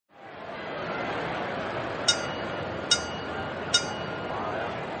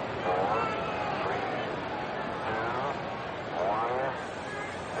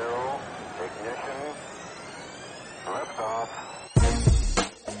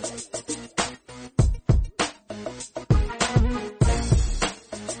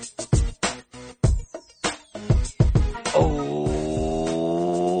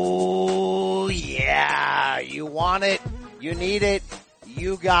You need it.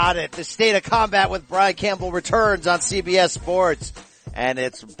 You got it. The State of Combat with Brian Campbell returns on CBS Sports. And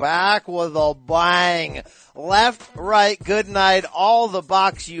it's back with a bang. Left, right, good night. All the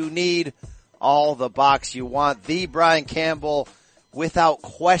box you need. All the box you want. The Brian Campbell, without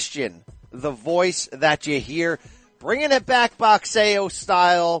question, the voice that you hear. Bringing it back Boxeo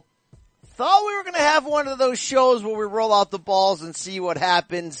style. Thought we were going to have one of those shows where we roll out the balls and see what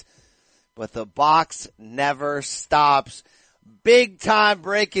happens. But the box never stops. Big time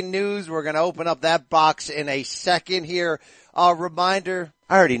breaking news. We're going to open up that box in a second here. A reminder,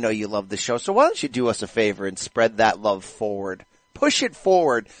 I already know you love the show, so why don't you do us a favor and spread that love forward. Push it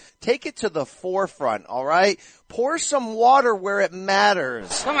forward. Take it to the forefront, all right? Pour some water where it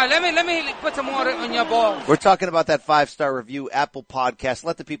matters. Come on, let me put some water on your balls. We're talking about that 5-star review, Apple Podcast.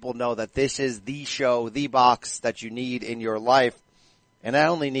 Let the people know that this is the show, the box that you need in your life. And I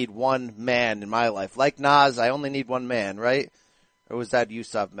only need one man in my life. Like Nas, I only need one man, right? Or was that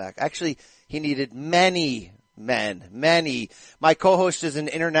Yusuf Mack? Actually, he needed many men, many. My co-host is an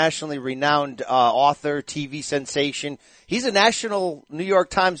internationally renowned author, TV sensation. He's a national New York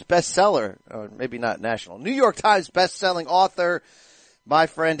Times bestseller, or maybe not national, New York Times best-selling author, my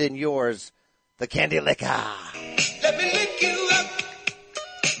friend and yours, the Candy Licker. Let me lick you up.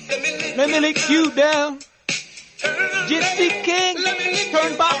 Let me lick you down. Gypsy King,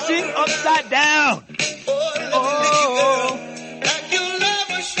 turn boxing upside down.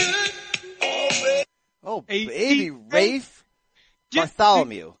 Oh, baby, Rafe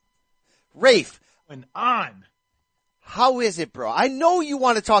Bartholomew. Rafe. And on. How is it, bro? I know you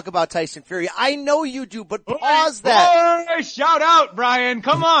want to talk about Tyson Fury. I know you do, but pause that. Boy, shout out, Brian.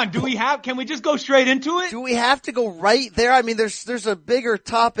 Come on. Can we just go straight into it? Do we have to go right there? I mean, there's a bigger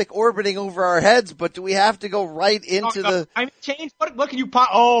topic orbiting over our heads, but do we have to go right into the... I mean, change, what can you pop?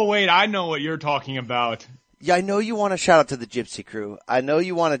 Oh, wait, I know what you're talking about. Yeah, I know you want to shout out to the Gypsy Crew. I know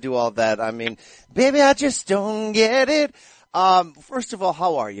you want to do all that. I mean, baby, I just don't get it. First of all,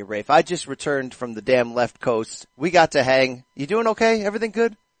 how are you, Rafe? I just returned from the damn left coast. We got to hang. You doing okay? Everything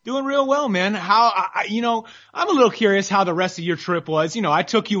good? Doing real well, man. I'm a little curious how the rest of your trip was. I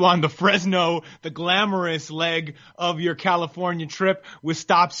took you on the Fresno, the glamorous leg of your California trip with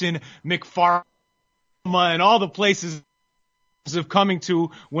stops in McFarland and all the places of coming to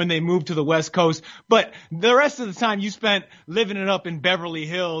when they moved to the West Coast. But the rest of the time you spent living it up in Beverly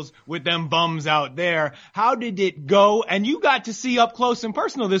Hills with them bums out there. How did it go? And you got to see up close and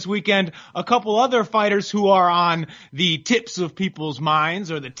personal this weekend a couple other fighters who are on the tips of people's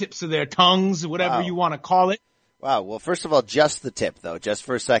minds or the tips of their tongues, whatever you want to call it. Wow. Well, first of all, just the tip though, just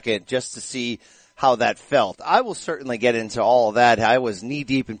for a second, just to see how that felt. I will certainly get into all of that. I was knee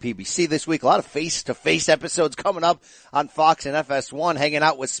deep in PBC this week. A lot of face-to-face episodes coming up on Fox and FS1, hanging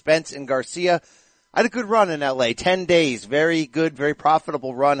out with Spence and Garcia. I had a good run in LA, 10 days. Very good, very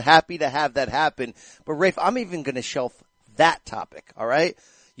profitable run. Happy to have that happen. But Rafe, I'm even going to shelf that topic, all right?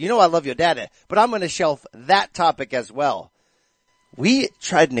 You know I love your dada, but I'm going to shelf that topic as well. We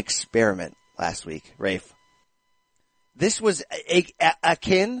tried an experiment last week, Rafe. This was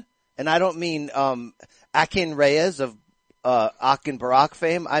akin, and I don't mean Akin Reyes of Akin Barak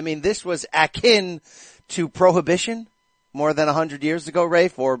fame. I mean, this was akin to Prohibition more than 100 years ago,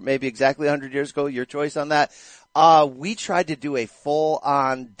 Rafe, or maybe exactly 100 years ago, your choice on that. We tried to do a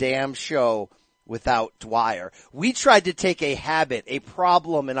full-on damn show without Dwyer. We tried to take a habit, a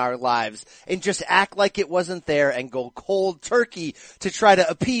problem in our lives, and just act like it wasn't there and go cold turkey to try to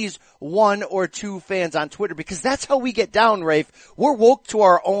appease one or two fans on Twitter, because that's how we get down, Rafe. We're woke to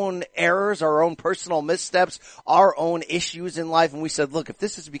our own errors, our own personal missteps, our own issues in life, and we said, look, if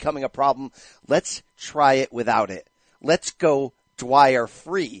this is becoming a problem, let's try it without it. Let's go Dwyer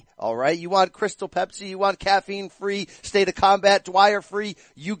free, all right? You want Crystal Pepsi, you want caffeine free, State of Combat, Dwyer free,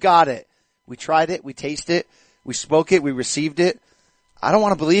 you got it. We tried it, we tasted it, we spoke it, we received it. I don't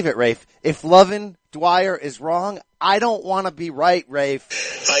want to believe it, Rafe. If loving Dwyer is wrong, I don't want to be right, Rafe.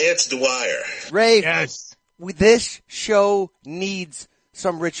 Hi, it's Dwyer. Rafe, yes. This show needs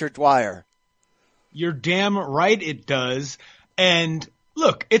some Richard Dwyer. You're damn right it does. And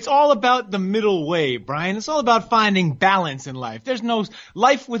look, it's all about the middle way, Brian. It's all about finding balance in life. There's no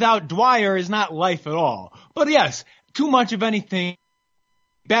life without Dwyer is not life at all. But yes, too much of anything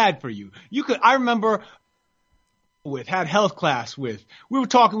bad for you. I remember had health class with, we were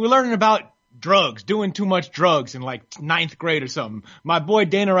learning about drugs, doing too much drugs in like 9th grade or something. My boy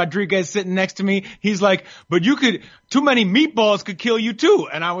Dana Rodriguez sitting next to me, he's like, but too many meatballs could kill you too.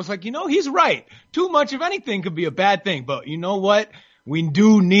 And I was like, he's right. Too much of anything could be a bad thing. But you know what? We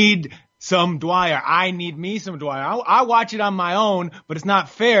do need some Dwyer. I need me some Dwyer. I watch it on my own, but it's not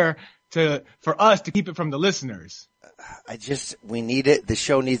fair for us to keep it from the listeners. we need it. The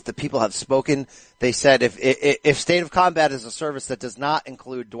show needs, the people have spoken. They said if State of Combat is a service that does not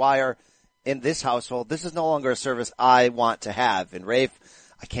include Dwyer in this household, this is no longer a service I want to have. And Rafe,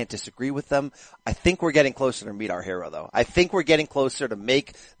 I can't disagree with them. I think we're getting closer to meet our hero, though. I think we're getting closer to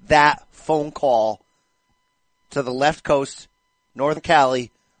make that phone call to the left coast, Northern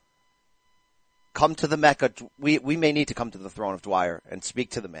Cali, come to the Mecca. We may need to come to the throne of Dwyer and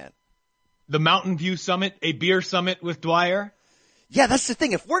speak to the man. The Mountain View Summit, a beer summit with Dwyer. Yeah, that's the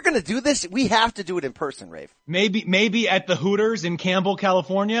thing. If we're going to do this, we have to do it in person, Rafe. Maybe at the Hooters in Campbell,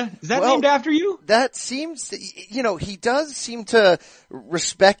 California. Is that named after you? That seems, he does seem to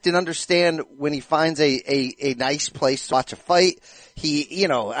respect and understand when he finds a nice place to watch a fight. You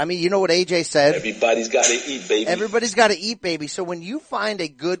know what AJ said? Everybody's got to eat, baby. Everybody's got to eat, baby. So when you find a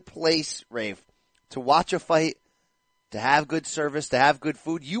good place, Rafe, to watch a fight, to have good service, to have good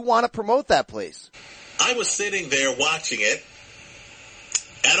food, you want to promote that place. I was sitting there watching it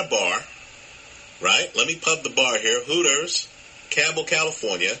at a bar, right? Let me pub the bar here. Hooters, Campbell,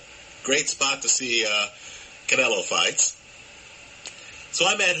 California. Great spot to see Canelo fights. So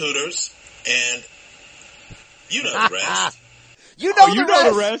I'm at Hooters, and you know the rest. You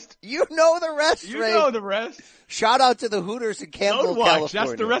know the rest. You know the rest. Shout out to the Hooters in Campbell, California.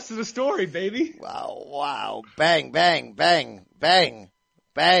 That's the rest of the story, baby. Wow. Bang, bang, bang, bang,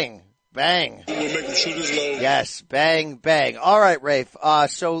 bang, bang. We're making shooters low. Yes, bang, bang. All right, Rafe.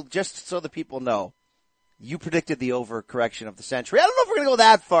 So just so the people know, you predicted the overcorrection of the century. I don't know if we're going to go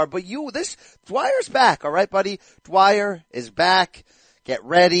that far, but Dwyer's back. All right, buddy? Dwyer is back. Get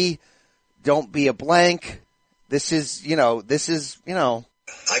ready. Don't be a blank. This is.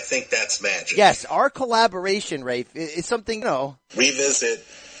 I think that's magic. Yes, our collaboration, Rafe, is something, Revisit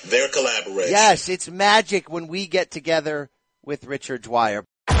their collaboration. Yes, it's magic when we get together with Richard Dwyer.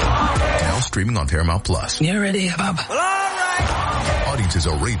 Now streaming on Paramount Plus. You ready, Bob? Well, all right. Audiences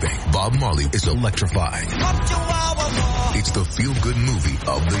are raving. Bob Marley is electrifying. It's the feel-good movie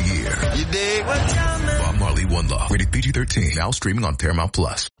of the year. You dig? Bob Marley, One Love. Rated PG-13. Now streaming on Paramount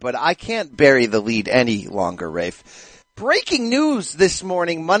Plus. But I can't bury the lead any longer, Rafe. Breaking news this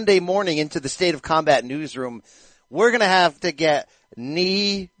morning, Monday morning, into the State of Combat newsroom. We're going to have to get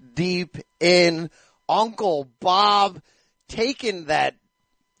knee deep in Uncle Bob taking that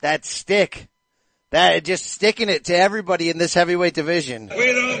stick, just sticking it to everybody in this heavyweight division. We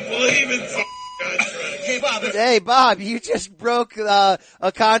don't believe in Hey, Bob, you just broke a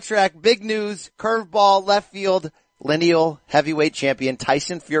contract. Big news. Curveball, left field, lineal heavyweight champion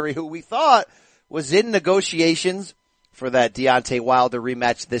Tyson Fury, who we thought was in negotiations for that Deontay Wilder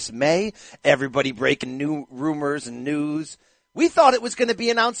rematch this May. Everybody breaking new rumors and news. We thought it was going to be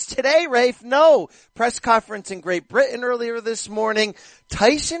announced today, Rafe. No. Press conference in Great Britain earlier this morning.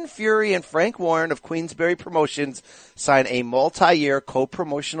 Tyson Fury and Frank Warren of Queensberry Promotions sign a multi-year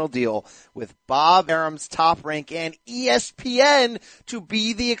co-promotional deal with Bob Arum's Top Rank and ESPN to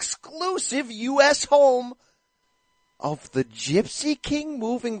be the exclusive U.S. home of the Gypsy King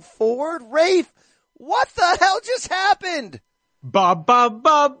moving forward. Rafe, what the hell just happened? Bob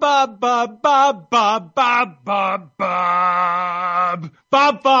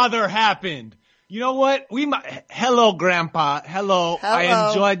Father happened. You know what? Hello, Grandpa. Hello. I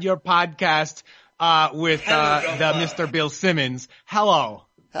enjoyed your podcast, with, the Mr. Bill Simmons. Hello.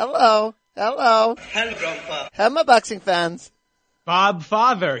 Hello, Grandpa. Hello, boxing fans. Bob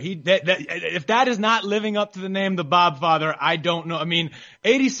Father. If that is not living up to the name, the Bob Father, I don't know. I mean,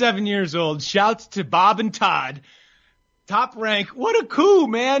 87 years old. Shouts to Bob and Todd. Top Rank. What a coup,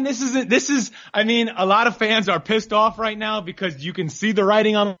 man. A lot of fans are pissed off right now because you can see the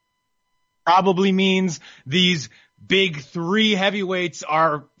writing on probably means these big three heavyweights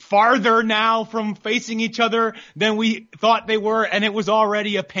are farther now from facing each other than we thought they were, and it was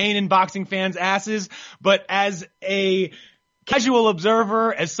already a pain in boxing fans' asses. But as a casual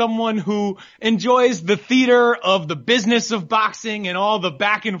observer, as someone who enjoys the theater of the business of boxing and all the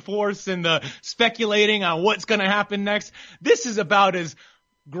back and forth and the speculating on what's going to happen next, this is about as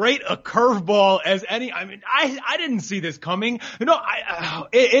great a curveball as any. I mean, I didn't see this coming.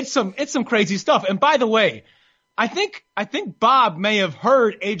 It's some crazy stuff. And by the way, I think Bob may have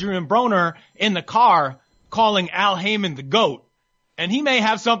heard Adrian Broner in the car calling Al Heyman the GOAT, and he may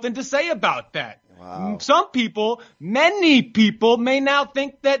have something to say about that. Wow. Many people may now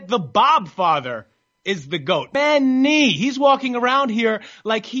think that the Bob Father is the GOAT. Many. He's walking around here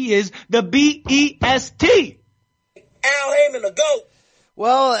like he is the BEST. Al Heyman, the GOAT.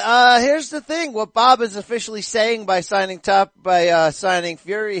 Well, here's the thing. What Bob is officially saying by signing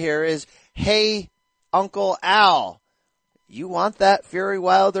Fury here is, hey, Uncle Al, you want that Fury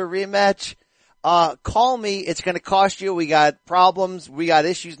Wilder rematch? call me. It's going to cost you. We got problems. We got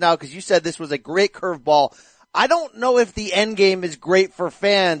issues now because you said this was a great curveball. I don't know if the end game is great for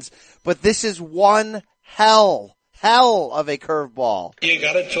fans, but this is one hell of a curveball. You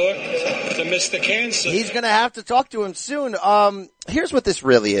got to talk to Mr. Cancer. He's going to have to talk to him soon. Here's what this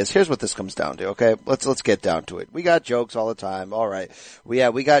really is. Here's what this comes down to. Okay, let's get down to it. We got jokes all the time. All right,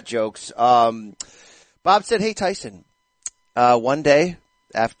 we got jokes. Bob said, "Hey Tyson, one day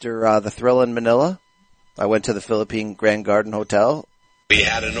after the Thrill in Manila, I went to the Philippine Grand Garden Hotel. We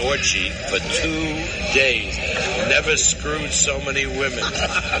had an orgy for 2 days. Never screwed so many women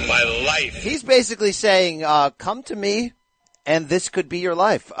in my life." He's basically saying, come to me and this could be your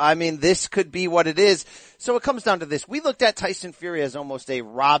life. I mean, this could be what it is. So it comes down to this. We looked at Tyson Fury as almost a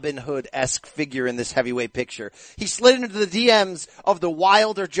Robin Hood-esque figure in this heavyweight picture. He slid into the DMs of the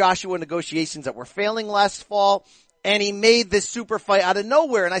Wilder-Joshua negotiations that were failing last fall. And he made this super fight out of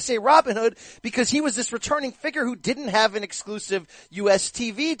nowhere. And I say Robin Hood because he was this returning figure who didn't have an exclusive US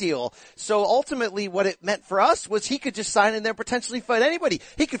TV deal. So ultimately what it meant for us was he could just sign in there and potentially fight anybody.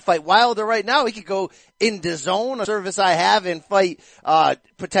 He could fight Wilder right now. He could go into DAZN, a service I have, and fight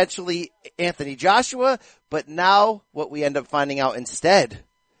potentially Anthony Joshua. But now what we end up finding out instead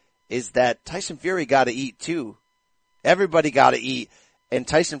is that Tyson Fury got to eat too. Everybody got to eat. And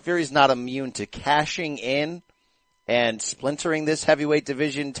Tyson Fury's not immune to cashing in and splintering this heavyweight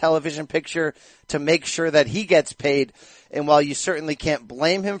division television picture to make sure that he gets paid. And while you certainly can't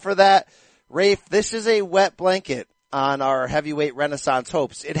blame him for that, Rafe, this is a wet blanket on our heavyweight renaissance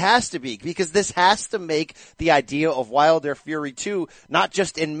hopes. It has to be, because this has to make the idea of Wilder Fury 2, not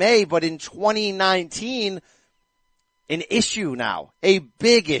just in May, but in 2019, an issue now, a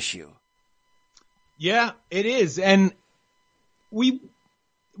big issue. Yeah, it is. And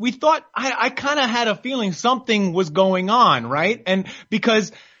we thought, I kind of had a feeling something was going on, right? And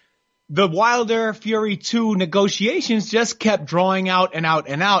because the Wilder Fury 2 negotiations just kept drawing out and out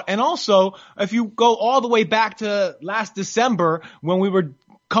and out. And also, if you go all the way back to last December when we were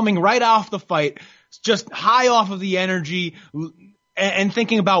coming right off the fight, just high off of the energy and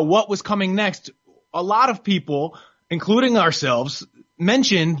thinking about what was coming next, a lot of people, including ourselves,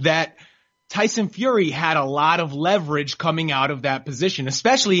 mentioned that Tyson Fury had a lot of leverage coming out of that position,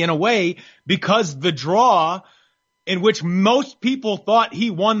 especially in a way because the draw in which most people thought he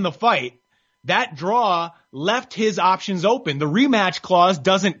won the fight, that draw left his options open. The rematch clause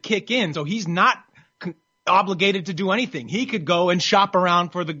doesn't kick in, so he's not obligated to do anything. He could go and shop around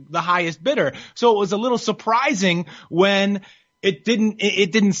for the highest bidder. So it was a little surprising when it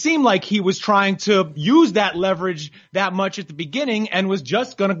didn't seem like he was trying to use that leverage that much at the beginning and was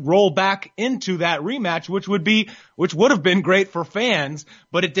just going to roll back into that rematch, which would have been great for fans,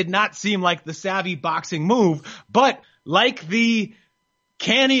 but it did not seem like the savvy boxing move. But like the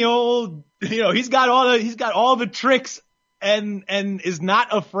canny old, he's got all the tricks and is not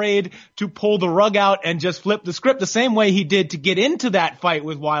afraid to pull the rug out and just flip the script the same way he did to get into that fight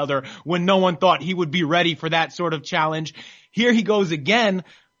with Wilder when no one thought he would be ready for that sort of challenge. Here he goes again,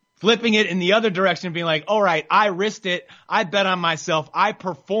 flipping it in the other direction, being like, all right, I risked it. I bet on myself. I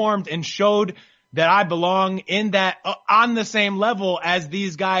performed and showed that I belong in that, on the same level as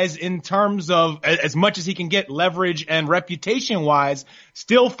these guys in terms of as much as he can get leverage and reputation wise,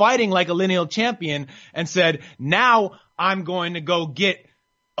 still fighting like a lineal champion, and said, now I'm going to go get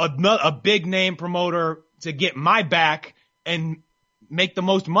a big name promoter to get my back and make the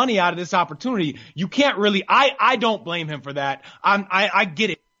most money out of this opportunity. You can't really, I don't blame him for that. I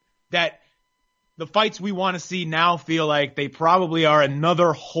get it that the fights we want to see now feel like they probably are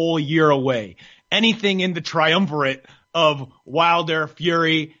another whole year away. Anything in the triumvirate of Wilder,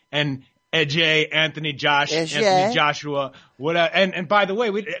 Fury, and AJ, Anthony Joshua. And by the way,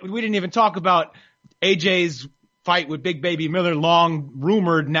 we didn't even talk about AJ's fight with Big Baby Miller, long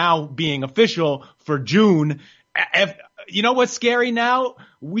rumored, now being official for June. You know what's scary now?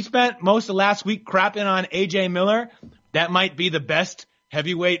 We spent most of last week crapping on AJ Miller. That might be the best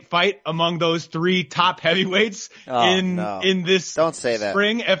heavyweight fight among those three top heavyweights in this Don't say that.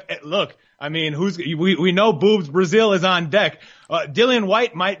 Spring. Look, I mean, we know Boobs Brazil is on deck. Dillian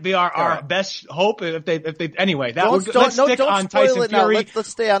White might be our best hope if they anyway. Let's stick on Tyson Fury. Let's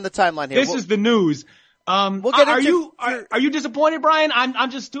stay on the timeline here. This is the news. Are you disappointed, Brian?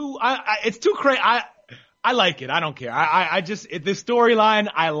 It's too crazy. I like it. I don't care. The storyline,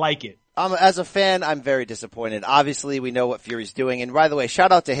 I like it. As a fan, I'm very disappointed. Obviously, we know what Fury's doing. And by the way,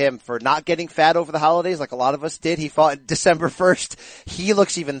 shout out to him for not getting fat over the holidays like a lot of us did. He fought December 1st. He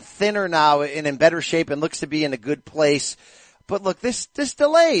looks even thinner now and in better shape and looks to be in a good place. But look, this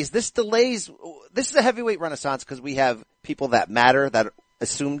delays. This is a heavyweight renaissance because we have people that matter that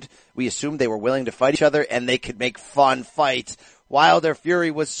assumed they were willing to fight each other and they could make fun fights. Wilder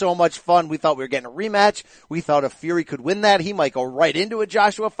Fury was so much fun. We thought we were getting a rematch. We thought if Fury could win that, he might go right into a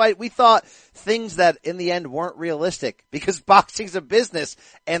Joshua fight. We thought things that in the end weren't realistic because boxing's a business.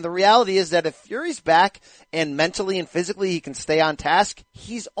 And the reality is that if Fury's back and mentally and physically he can stay on task,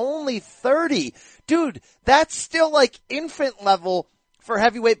 he's only 30. Dude, that's still like infant level for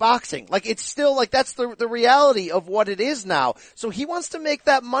heavyweight boxing. Like it's still like that's the reality of what it is now. So he wants to make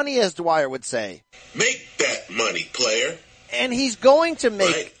that money, as Dwyer would say. Make that money, player. And he's going to make,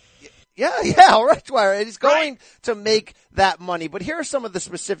 right. Yeah, all right, Dwyer. And he's going to make that money. But here are some of the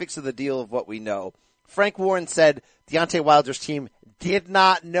specifics of the deal of what we know. Frank Warren said Deontay Wilder's team did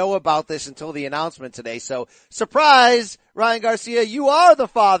not know about this until the announcement today. So, surprise, Ryan Garcia, you are the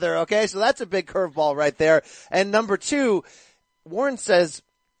father, okay? So that's a big curveball right there. And number two, Warren says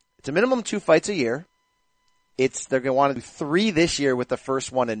it's a minimum 2 fights a year. They're going to want to do 3 this year with the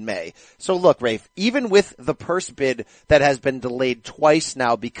first one in May. So look, Rafe, even with the purse bid that has been delayed twice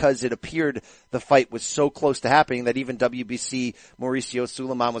now because it appeared the fight was so close to happening that even WBC Mauricio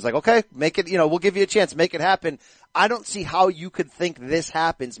Suleiman was like, okay, make it, we'll give you a chance, make it happen. I don't see how you could think this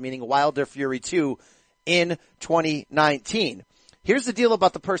happens, meaning Wilder Fury 2 in 2019. Here's the deal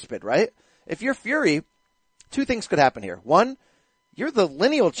about the purse bid, right? If you're Fury, 2 things could happen here. One, you're the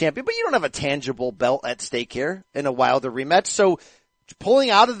lineal champion, but you don't have a tangible belt at stake here in a Wilder rematch. So pulling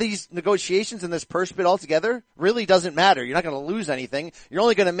out of these negotiations and this purse bid altogether really doesn't matter. You're not going to lose anything. You're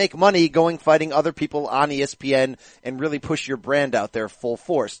only going to make money fighting other people on ESPN and really push your brand out there full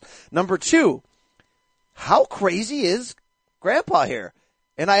force. Number 2, how crazy is Grandpa here?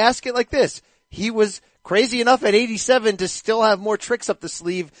 And I ask it like this. He was crazy enough at 87 to still have more tricks up the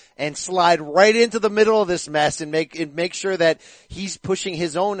sleeve and slide right into the middle of this mess and make sure that he's pushing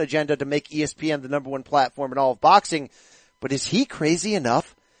his own agenda to make ESPN the number 1 platform in all of boxing. But is he crazy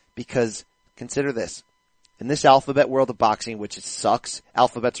enough? Because consider this. In this alphabet world of boxing, which it sucks,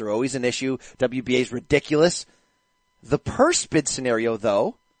 alphabets are always an issue. WBA is ridiculous. The purse bid scenario,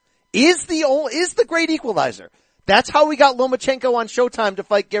 though, is the great equalizer. That's how we got Lomachenko on Showtime to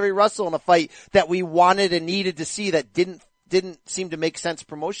fight Gary Russell in a fight that we wanted and needed to see that didn't seem to make sense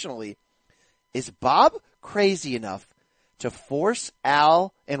promotionally. Is Bob crazy enough to force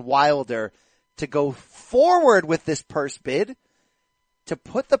Al and Wilder to go forward with this purse bid to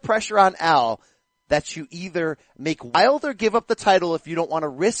put the pressure on Al that you either make Wilder give up the title if you don't want to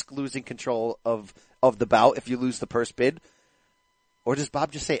risk losing control of the bout if you lose the purse bid? Or does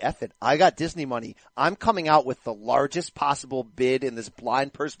Bob just say, F it, I got Disney money. I'm coming out with the largest possible bid in this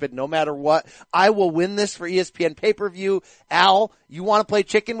blind purse bid no matter what. I will win this for ESPN pay-per-view. Al, you want to play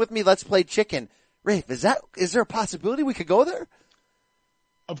chicken with me? Let's play chicken. Rafe, is there a possibility we could go there?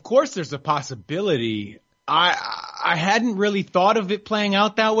 Of course there's a possibility. I hadn't really thought of it playing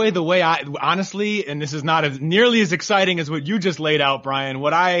out that way, the way I, honestly, and this is not nearly as exciting as what you just laid out, Brian.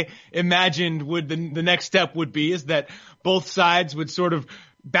 What I imagined the next step would be is that both sides would sort of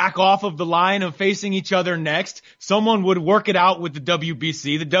back off of the line of facing each other next. Someone would work it out with the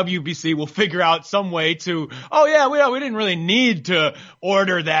WBC. The WBC will figure out some way to, we didn't really need to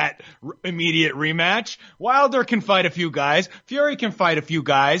order that immediate rematch. Wilder can fight a few guys. Fury can fight a few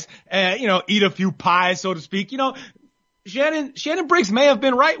guys and, eat a few pies, so to speak. Shannon Briggs may have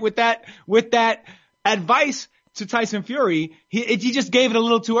been right with that advice to Tyson Fury. He just gave it a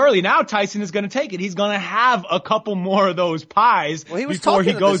little too early. Now Tyson is going to take it. He's going to have a couple more of those pies before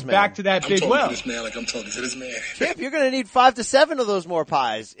he goes back to that big well. I'm talking to this man like I'm talking to this man. Champ, you're going to need 5 to 7 of those more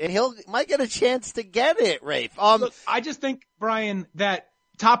pies, and might get a chance to get it, Rafe. Look, I just think, Brian, that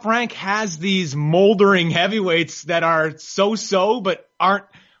Top Rank has these moldering heavyweights that are so-so, but aren't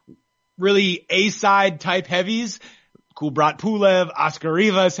really A-side type heavies. Kubrat Pulev, Oscar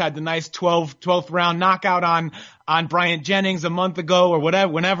Rivas had the nice 12th round knockout on Bryant Jennings a month ago or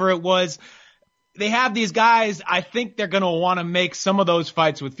whenever it was. They have these guys. I think they're going to want to make some of those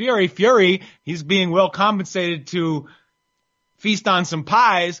fights with Fury. Fury, he's being well compensated to feast on some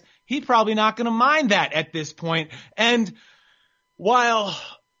pies. He's probably not going to mind that at this point. And while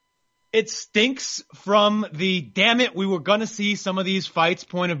it stinks from the damn it, we were going to see some of these fights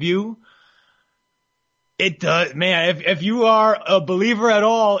point of view, it does, man. If you are a believer at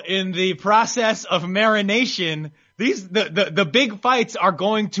all in the process of marination, the big fights are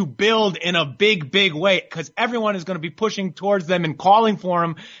going to build in a big way because everyone is going to be pushing towards them and calling for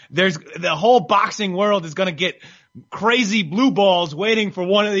them. The whole boxing world is going to get crazy blue balls waiting for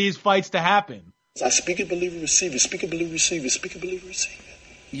one of these fights to happen. I speak it, believe it, receive it. Speak it, believe it, receive it. Speak it, believe it, receive it.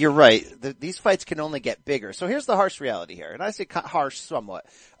 You're right. These fights can only get bigger. So here's the harsh reality here, and I say harsh somewhat.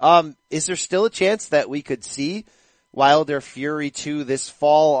 Is there still a chance that we could see Wilder Fury 2 this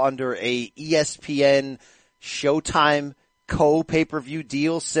fall under a ESPN Showtime co-pay-per-view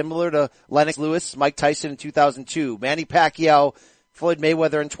deal similar to Lennox Lewis, Mike Tyson in 2002, Manny Pacquiao, Floyd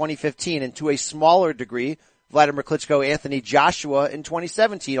Mayweather in 2015, and to a smaller degree, Vladimir Klitschko, Anthony Joshua in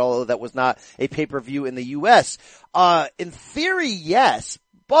 2017, although that was not a pay-per-view in the U.S. In theory, yes,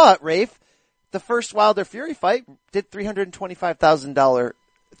 but Rafe, the first Wilder Fury fight did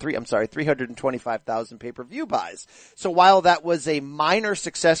 $325,000 pay-per-view buys. So while that was a minor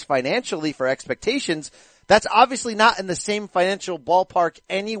success financially for expectations, that's obviously not in the same financial ballpark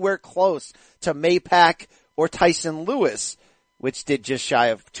anywhere close to Maypac or Tyson Lewis, which did just shy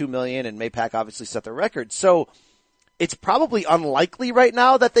of $2 million, and Maypac obviously set the record. So it's probably unlikely right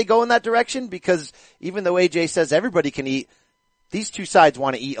now that they go in that direction, because even though AJ says everybody can eat, these two sides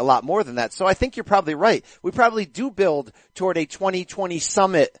want to eat a lot more than that. So I think you're probably right. We probably do build toward a 2020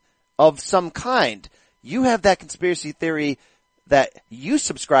 summit of some kind. You have that conspiracy theory that you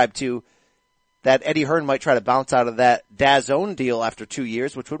subscribe to, that Eddie Hearn might try to bounce out of that DAZN deal after 2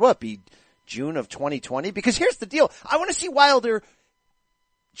 years, which would be June of 2020? Because here's the deal. I want to see Wilder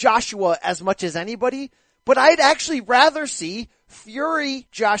Joshua as much as anybody, but I'd actually rather see Fury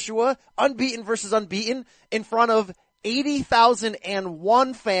Joshua unbeaten versus unbeaten in front of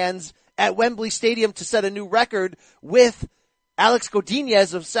 80,001 fans at Wembley Stadium to set a new record, with Alex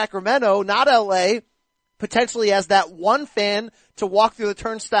Godinez of Sacramento, not LA, potentially as that one fan to walk through the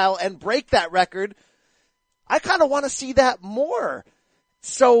turnstile and break that record. I kind of want to see that more.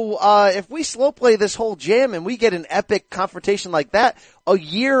 So, if we slow play this whole jam and we get an epic confrontation like that, a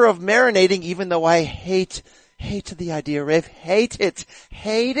year of marinating, even though I hated the idea, Rafe,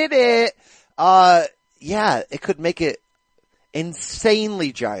 hated it. Yeah, it could make it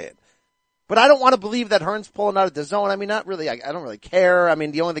insanely giant. But I don't want to believe that Hearn's pulling out of DAZN. I mean, not really. I don't really care. I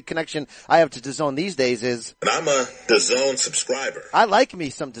mean, the only connection I have to DAZN these days is... And I'm a DAZN subscriber. I like me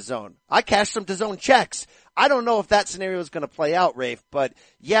some DAZN. I cash some DAZN checks. I don't know if that scenario is going to play out, Rafe, but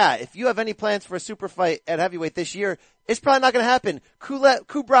yeah, if you have any plans for a super fight at heavyweight this year, it's probably not going to happen. Kubrat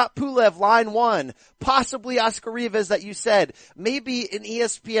Pulev, line one, possibly Oscar Rivas that you said, maybe an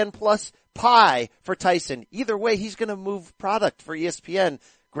ESPN Plus pie for Tyson. Either way, he's going to move product for ESPN.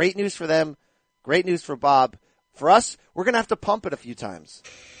 Great news for them. Great news for Bob. For us, we're going to have to pump it a few times.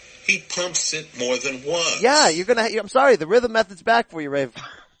 He pumps it more than once. Yeah, I'm sorry, the rhythm method's back for you, Rafe.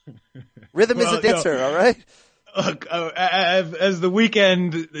 Rhythm is a dancer, all right? Look, as the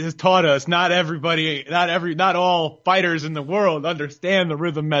weekend has taught us, not all fighters in the world understand the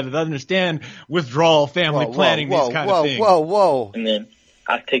rhythm method, understand withdrawal, family planning, these kind of things. Whoa. And then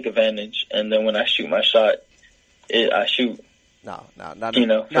I take advantage, and then when I shoot my shot, I shoot. No.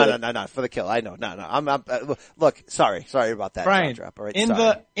 For the kill. I know. No. I'm look, sorry about that. Brian, drop. All right,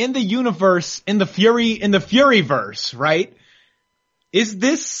 in the universe, in the Furyverse, right? Is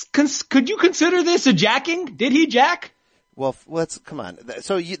this, could you consider this a jacking? Did he jack? Well, come on.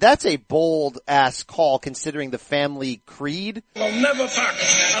 So that's a bold ass call considering the family creed. I'll never pack.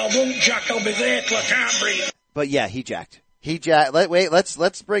 I won't jack. I'll be there till I can't breathe. But yeah, he jacked.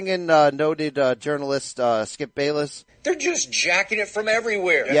 Let's bring in, noted, journalist, Skip Bayless. They're just jacking it from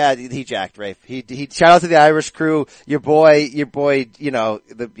everywhere. Yeah, he jacked, Rafe. He shout out to the Irish crew. Your boy, I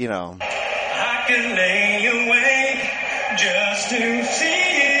can lay awake just to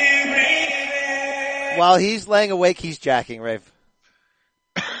see you breathing. While he's laying awake, he's jacking, Rafe.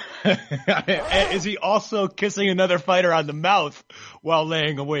 Is he also kissing another fighter on the mouth while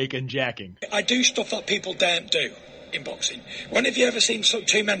laying awake and jacking? I do stuff that people daren't do in boxing. When have you ever seen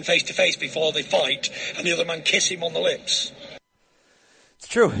two men face to face before they fight and the other man kiss him on the lips? It's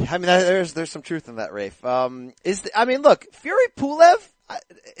true. I mean, there's some truth in that, Rafe. Look, Fury Pulev,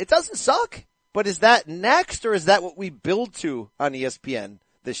 it doesn't suck, but is that next, or is that what we build to on ESPN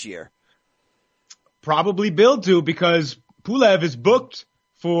this year? Probably build to, because Pulev is booked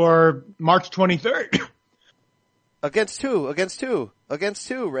for March 23rd. Against who,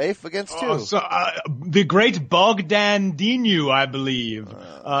 Rafe? Against who? The great Bogdan Dinu, I believe.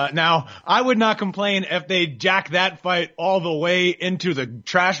 Now, I would not complain if they jack that fight all the way into the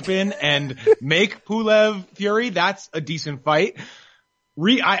trash bin and make Pulev Fury. That's a decent fight.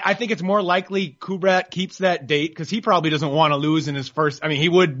 I think it's more likely Kubrat keeps that date, because he probably doesn't want to lose in his first. I mean, he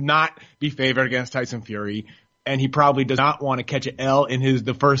would not be favored against Tyson Fury, and he probably does not want to catch an L in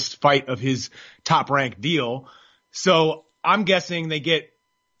the first fight of his top ranked deal. So I'm guessing they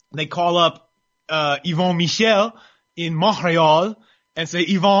call up Yvon Michel in Montreal and say,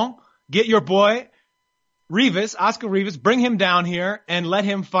 Yvon, get your boy Oscar Rivas, bring him down here and let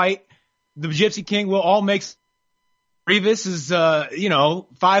him fight the Gypsy King. We'll all make Rivas is,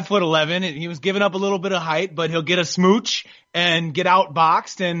 5'11", and he was giving up a little bit of height, but he'll get a smooch and get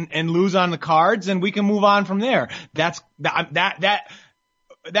outboxed and lose on the cards, and we can move on from there. That's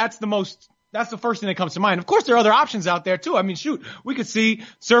the first thing that comes to mind. Of course, there are other options out there too. I mean, shoot, we could see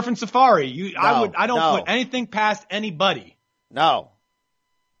Surf and Safari. I don't put anything past anybody. No,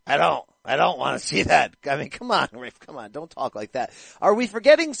 I don't want to see that. I mean, come on, Rafe, come on. Don't talk like that. Are we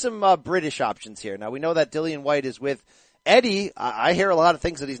forgetting some British options here? Now, we know that Dillian Whyte is with Eddie. I hear a lot of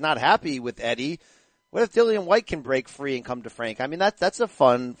things that he's not happy with Eddie. What if Dillian Whyte can break free and come to Frank? I mean, that's a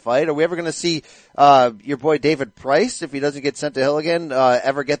fun fight. Are we ever going to see your boy David Price, if he doesn't get sent to hell again,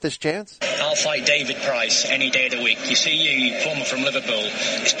 ever get this chance? I'll fight David Price any day of the week. You see, you former from Liverpool.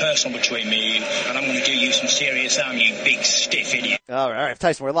 It's personal between me and you, and I'm going to do you some serious harm, you big stiff idiot. All right,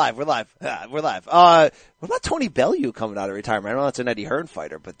 Tyson, we're live. What about Tony Bellew coming out of retirement? I know that's an Eddie Hearn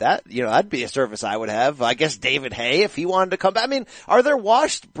fighter, but that'd be a service I would have. I guess David Hay, if he wanted to come back. I mean, are there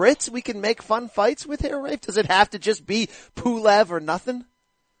washed Brits we can make fun fights with here, Rafe? Does it have to just be Pulev or nothing?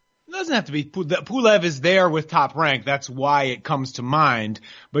 It doesn't have to be. Pulev is there with Top Rank. That's why it comes to mind.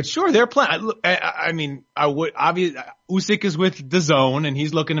 But sure, they're playing. I mean, I would obviously Usyk is with DAZN, and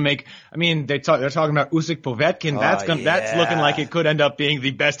he's looking to make. I mean, they're talking about Usyk Povetkin. That's looking like it could end up being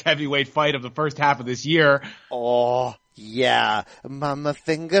the best heavyweight fight of the first half of this year. Oh yeah, Mama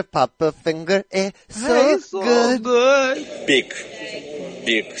Finger, Papa Finger, so good.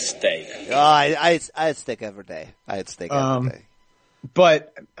 Big steak. Oh, I'd steak every day. I'd steak every day.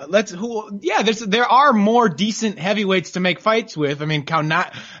 But there are more decent heavyweights to make fights with. I mean,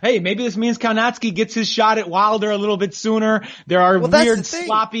 maybe this means Kaunatsky gets his shot at Wilder a little bit sooner. There are weird,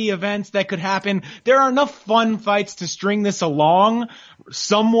 sloppy events that could happen. There are enough fun fights to string this along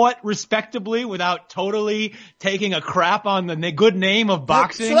somewhat respectably without totally taking a crap on the good name of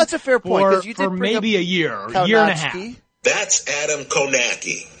boxing. So that's a fair point. For maybe a year and a half. That's Adam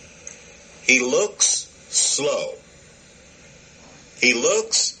Konecki. He looks slow. He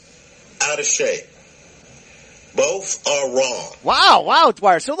looks out of shape. Both are wrong. Wow,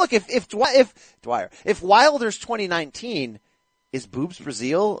 Dwyer. So look, if Wilder's 2019 is Boobs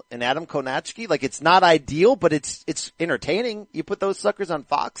Brazil and Adam Konecki, like it's not ideal, but it's entertaining. You put those suckers on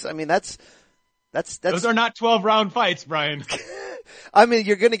Fox. I mean, that's. Those are not 12-round fights, Brian. I mean,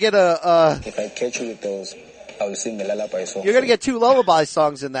 you're gonna get If I catch you with those, I will sing the lullaby song. You're gonna get 2 lullaby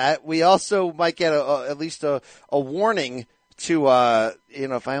songs in that. We also might get at least a warning to,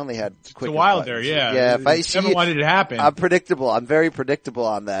 if I only had quick to Wilder, buttons. yeah. Yeah, if I never wanted it to happen. I'm predictable. I'm very predictable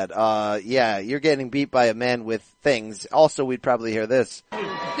on that. You're getting beat by a man with things. Also, we'd probably hear this.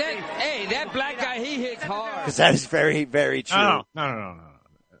 That black guy, he hits hard. Because that is very, very true. No.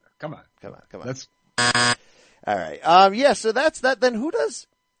 Come on. That's all right. So that's that. Then who does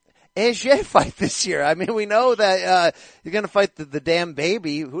AJ fight this year? I mean, we know that you're going to fight the damn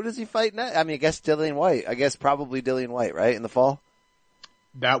baby. Who does he fight next? I mean, I guess Dillian Whyte. I guess probably Dillian Whyte, right, in the fall?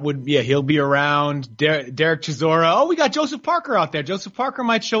 He'll be around. Derek Chisora. Oh, we got Joseph Parker out there. Joseph Parker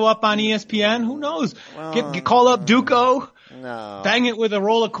might show up on ESPN. Who knows? Call up Duco. No. Bang it with a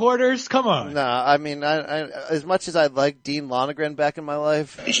roll of quarters. Come on. No, I mean, I as much as I like Dean Lonergan back in my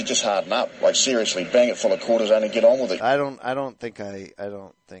life, you should just harden up. Like seriously, bang it full of quarters and get on with it. I don't think I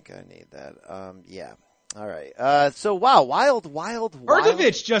need that. Yeah. All right. So wow, wild.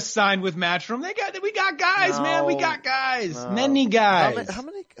 Erdovich just signed with Matchroom. We got guys, man. We got guys. Many guys.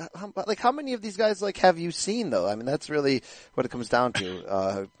 How many of these guys have you seen though? I mean, that's really what it comes down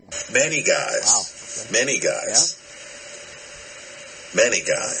to. Many guys. Wow. Okay. Many guys. Yeah. Many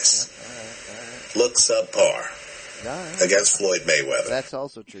guys. All right. Look subpar against Floyd Mayweather. That's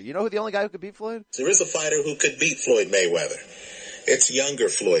also true. You know who the only guy who could beat Floyd? There is a fighter who could beat Floyd Mayweather. It's younger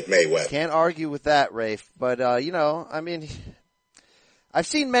Floyd Mayweather. Can't argue with that, Rafe. But, I mean, I've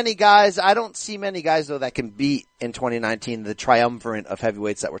seen many guys. I don't see many guys, though, that can beat in 2019 the triumvirate of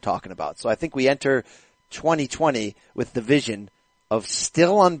heavyweights that we're talking about. So I think we enter 2020 with the vision of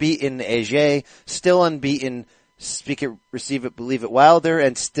still unbeaten AJ, still unbeaten Speak It, Receive It, Believe It Wilder,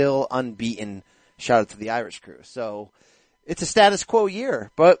 and still unbeaten shout out to the Irish Crew. So it's a status quo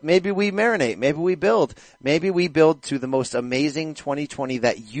year, but maybe we marinate, maybe we build to the most amazing 2020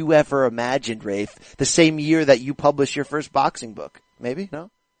 that you ever imagined, Rafe, the same year that you published your first boxing book. Maybe?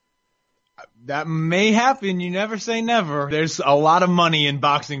 No? That may happen. You never say never. There's a lot of money in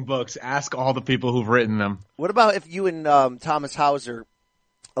boxing books. Ask all the people who've written them. What about if you and Thomas Hauser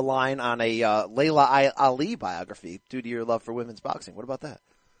align on a Layla Ali biography due to your love for women's boxing? What about that?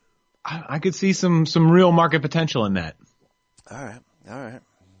 I could see some real market potential in that. All right.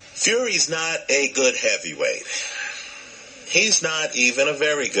 Fury's not a good heavyweight. He's not even a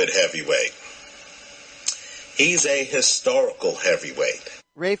very good heavyweight. He's a historical heavyweight.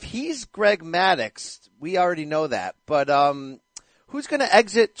 Rafe, he's Greg Maddux. We already know that. But who's going to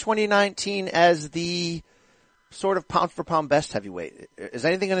exit 2019 as the sort of pound-for-pound best heavyweight? Is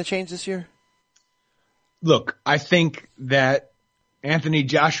anything going to change this year? Look, I think that Anthony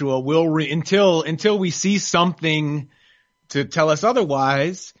Joshua will, until we see something to tell us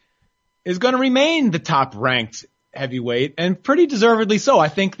otherwise, is going to remain the top-ranked heavyweight, and pretty deservedly so. I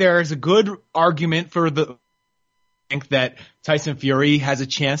think there's a good argument for the that Tyson Fury has a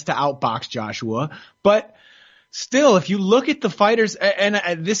chance to outbox Joshua, but still, if you look at the fighters,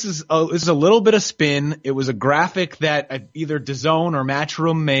 and this is a little bit of spin. It was a graphic that either DAZN or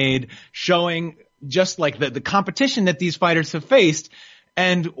Matchroom made showing just like the competition that these fighters have faced.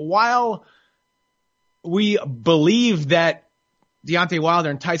 And while we believe that Deontay Wilder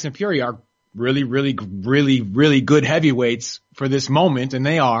and Tyson Fury are really, really, really, really good heavyweights for this moment, and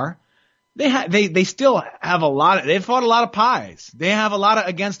they are, they still have they've fought a lot of pies. They have a lot of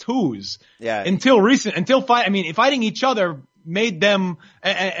against who's. Yeah. Fighting each other made them,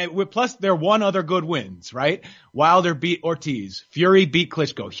 plus their one other good wins, right? Wilder beat Ortiz. Fury beat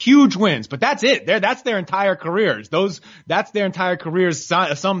Klitschko. Huge wins, but that's it. That's their entire careers. That's their entire careers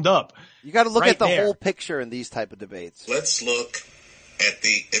summed up. You got to look right at the there. whole picture in these type of debates. Let's look at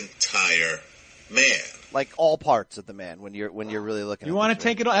the entire man. Like all parts of the man when you're really looking at it. You want to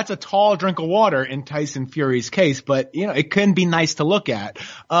take it all? That's a tall drink of water in Tyson Fury's case, but it can be nice to look at.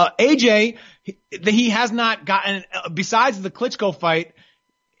 AJ, he has not gotten, besides the Klitschko fight,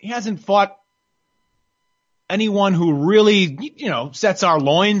 he hasn't fought anyone who really, sets our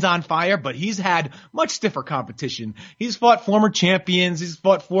loins on fire, but he's had much stiffer competition. He's fought former champions. He's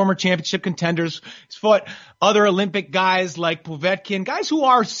fought former championship contenders. He's fought other Olympic guys like Povetkin, guys who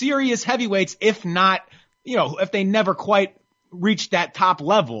are serious heavyweights, if not, if they never quite reached that top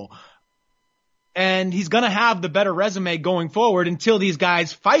level. And he's going to have the better resume going forward until these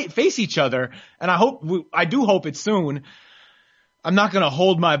guys face each other. And I do hope it's soon. I'm not going to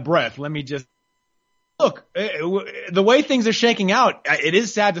hold my breath. Let me just look, the way things are shaking out, it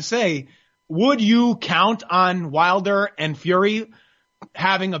is sad to say, would you count on Wilder and Fury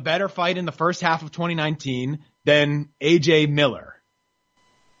having a better fight in the first half of 2019 than AJ Miller?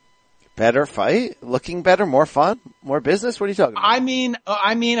 Better fight? Looking better? More fun? More business? What are you talking about?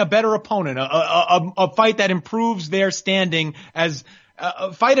 I mean a better opponent, a fight that improves their standing as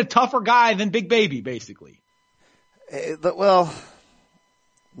fight a tougher guy than Big Baby, basically. Well,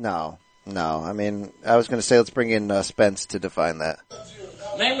 no. I mean, I was going to say let's bring in Spence to define that.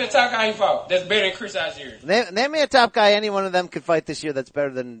 Name me a top guy he fought that's better than Chris last year. Name me a top guy any one of them could fight this year that's better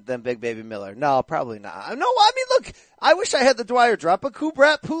than Big Baby Miller. No, probably not. No, I mean, look, I wish I had the Dwyer drop, but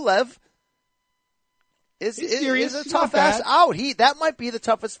Kubrat Pulev is a tough ass out. That might be the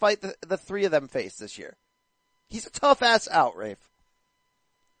toughest fight the three of them face this year. He's a tough ass out, Rafe.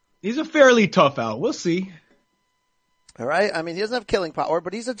 He's a fairly tough out. We'll see. All right. I mean, he doesn't have killing power,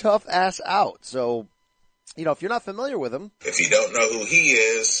 but he's a tough ass out. So, if you're not familiar with him. If you don't know who he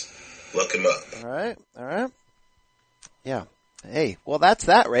is, look him up. All right. Yeah. Hey, well, that's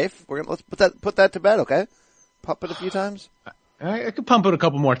that, Rafe. Let's put that to bed, okay? Pump it a few times. I could pump it a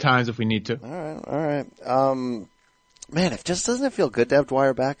couple more times if we need to. All right. Man, doesn't it feel good to have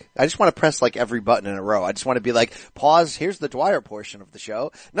Dwyer back? I just want to press like every button in a row. I just want to be like, pause, here's the Dwyer portion of the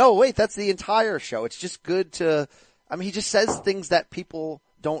show. No, wait, that's the entire show. It's just good to, he just says things that people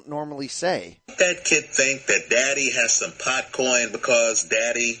don't normally say. That kid think that daddy has some pot coin because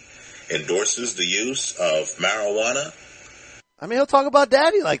daddy endorses the use of marijuana? He'll talk about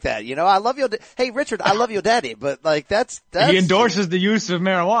daddy like that. I love your, hey, Richard, I love your daddy, but like that's. He endorses the use of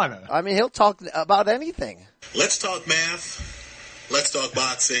marijuana. He'll talk about anything. Let's talk math. Let's talk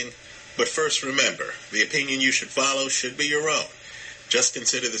boxing. But first, remember, the opinion you should follow should be your own. Just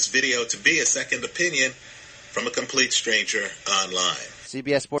consider this video to be a second opinion from a complete stranger online.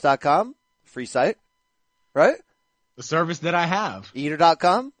 CBSSports.com, free site, right? The service that I have.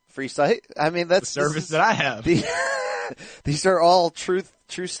 Eater.com, free site. That's the service that I have. These are all true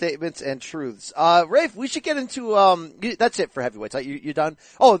statements and truths. Rafe, we should get into, that's it for heavyweights. You done?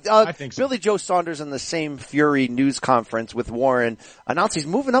 I think so. Billy Joe Saunders in the same Fury news conference with Warren announced he's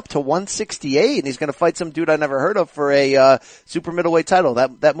moving up to 168 and he's going to fight some dude I never heard of for a, super middleweight title.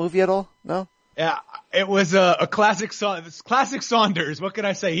 That movie at all? No? Yeah, it was a classic Saunders. What can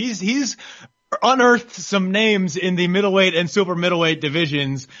I say? He's unearthed some names in the middleweight and super middleweight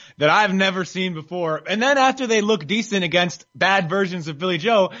divisions that I've never seen before. And then after they look decent against bad versions of Billy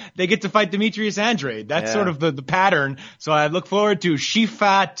Joe, they get to fight Demetrius Andrade. That's sort of the pattern. So I look forward to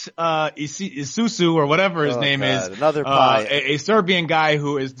Shifat Isusu or whatever his name is. Another pie. A Serbian guy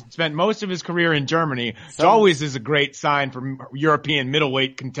who has spent most of his career in Germany, which always is a great sign for European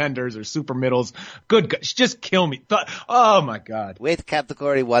middleweight contenders or super middles. Good God, just kill me. Oh my God. Weight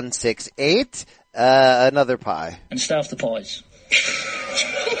category 168. Another pie. And stuff the pies.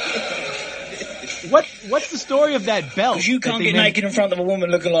 What's the story of that belt? Because you can't get naked in front of a woman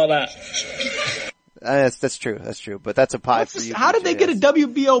looking like that. That's true. That's true. But that's a pie for you. How did they get a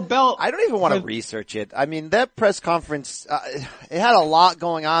WBO belt? I don't even want to research it. I mean, that press conference, it had a lot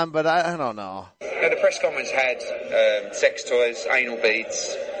going on, but I don't know. No, the press conference had sex toys, anal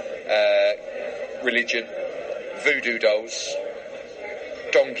beads, religion, voodoo dolls,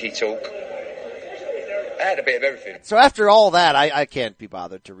 donkey talk. I had a bit of everything. So after all that, I can't be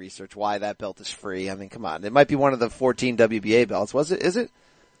bothered to research why that belt is free. I mean, come on. It might be one of the 14 WBA belts. Is it?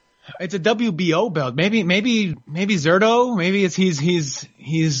 It's a WBO belt. Maybe Zerto. Maybe it's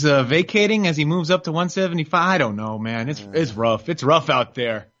he's vacating as he moves up to 175. I don't know, man. It's rough. It's rough out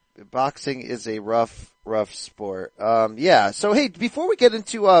there. Boxing is a rough sport. Yeah. So hey, before we get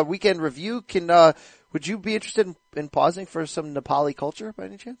into weekend review, would you be interested in pausing for some Nepali culture by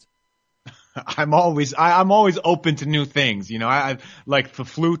any chance? I'm always open to new things. You know, I like the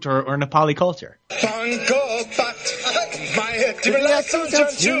flute or Nepali culture.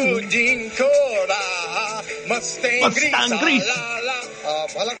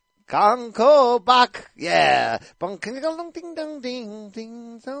 Kanko bak, yeah.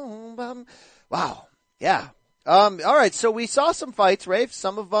 Wow, yeah. All right. So we saw some fights, Rafe.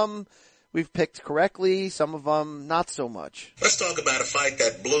 Some of them we've picked correctly, some of them not so much. Let's talk about a fight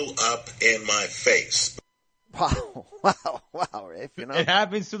that blew up in my face. Wow, Rafe, you know. It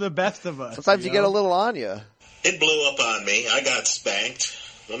happens to the best of us. Sometimes you get a little on you. It blew up on me. I got spanked.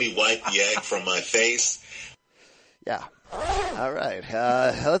 Let me wipe the egg from my face. Yeah. All right.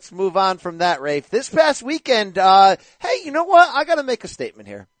 Let's move on from that, Rafe. This past weekend, hey, you know what? I gotta make a statement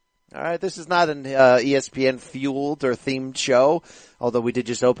here. All right, this is not an ESPN fueled or themed show, although we did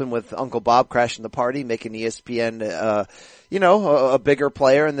just open with Uncle Bob crashing the party, making ESPN, a bigger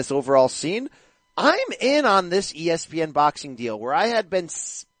player in this overall scene. I'm in on this ESPN boxing deal where I had been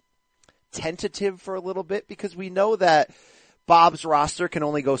tentative for a little bit because we know that Bob's roster can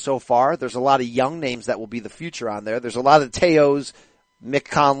only go so far. There's a lot of young names that will be the future on there. There's a lot of Teos, Mick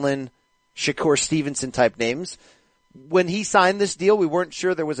Conlon, Shakur Stevenson type names. When he signed this deal, we weren't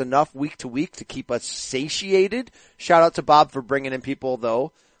sure there was enough week to week to keep us satiated. Shout out to Bob for bringing in people,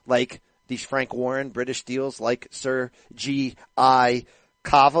 though, like these Frank Warren British deals, like Sir G.I.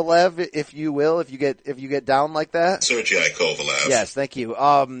 Kovalev, if you will, if you get down like that. Sir G.I. Kovalev. Yes, thank you.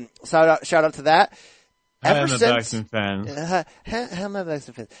 Shout out to that. I'm a Dyson fan. I'm a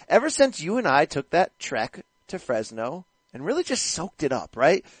Dyson fan. Ever since you and I took that trek to Fresno and really just soaked it up,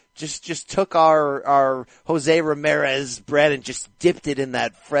 right? Just took our Jose Ramirez bread and just dipped it in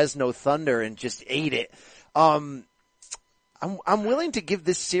that Fresno Thunder and just ate it. I'm willing to give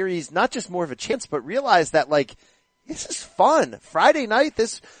this series not just more of a chance, but realize that like, this is fun. Friday night,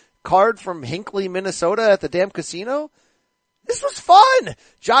 this card from Hinckley, Minnesota at the damn casino. This was fun.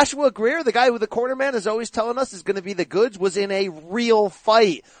 Joshua Greer, the guy who the corner man is always telling us is going to be the goods, was in a real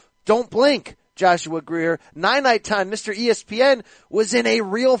fight. Don't blink. Joshua Greer, 9 Night Time, Mr. ESPN, was in a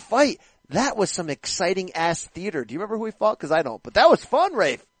real fight. That was some exciting ass theater. Do you remember who he fought? Cause I don't, but that was fun,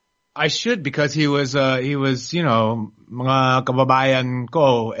 Rafe. I should, because he was, mga kababayan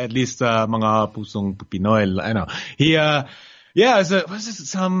ko, at least, mga pusong Pinoy, I know. He,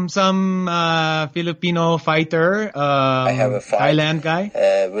 some Filipino fighter, I have a fight. Thailand guy?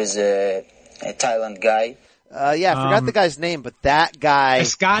 Was a Thailand guy. I forgot the guy's name, but that guy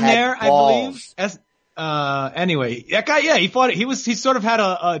Eskaner, I believe. Anyway, that guy, yeah, he fought it. He sort of had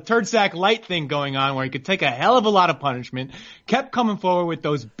a third sack light thing going on where he could take a hell of a lot of punishment, kept coming forward with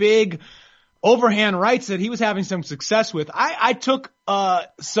those big overhand rights that he was having some success with. I took,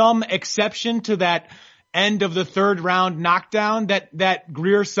 some exception to that end of the third round knockdown that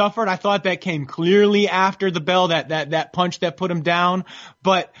Greer suffered. I thought that came clearly after the bell, that punch that put him down,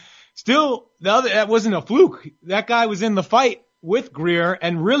 but still, that wasn't a fluke. That guy was in the fight with Greer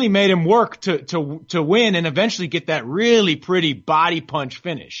and really made him work to win and eventually get that really pretty body punch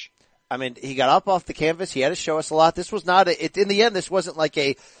finish. I mean, he got up off the canvas. He had to show us a lot. This was not in the end, this wasn't like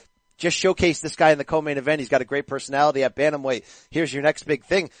just showcase this guy in the co-main event. He's got a great personality at bantamweight. Here's your next big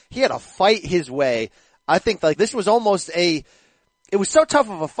thing. He had to fight his way. I think like this was almost it was so tough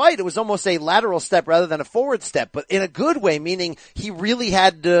of a fight. It was almost a lateral step rather than a forward step, but in a good way, meaning he really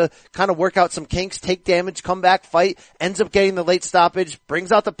had to kind of work out some kinks, take damage, come back, fight, ends up getting the late stoppage,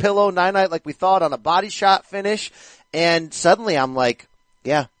 brings out the pillow, 9-9 like we thought on a body shot finish. And suddenly I'm like,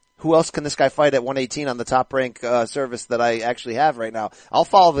 yeah, who else can this guy fight at 118 on the top rank service that I actually have right now? I'll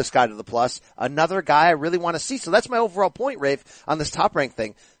follow this guy to the plus. Another guy I really want to see. So that's my overall point, Rafe, on this top rank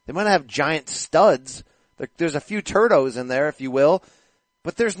thing. They might have giant studs. There's a few turdos in there, if you will.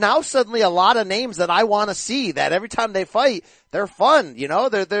 But there's now suddenly a lot of names that I want to see that every time they fight, they're fun. You know,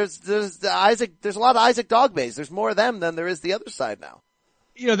 there's a lot of Isaac Dogbays. There's more of them than there is the other side now.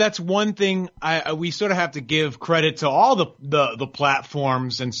 You know, that's one thing we sort of have to give credit to all the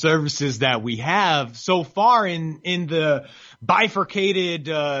platforms and services that we have so far in the bifurcated,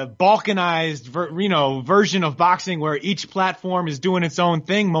 balkanized, version of boxing where each platform is doing its own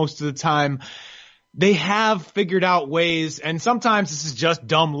thing most of the time. They have figured out ways, and sometimes this is just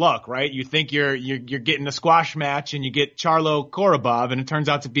dumb luck, right? You think you're getting a squash match and you get Charlo Korobov and it turns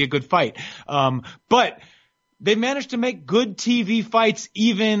out to be a good fight. But they managed to make good TV fights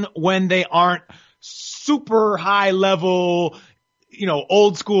even when they aren't super high level,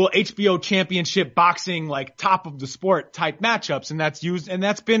 old school HBO championship boxing, like top of the sport type matchups. And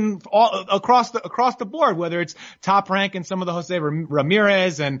that's been all across the board, whether it's Top Rank and some of the Jose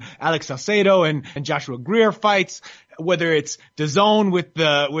Ramirez and Alex Salcedo and Joshua Greer fights, whether it's DAZN with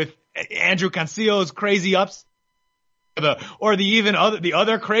Andrew Cancillo's crazy ups, or the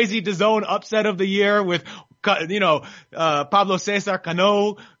other crazy DAZN upset of the year with, Pablo Cesar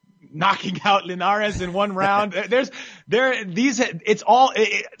Cano knocking out Linares in one round. It's all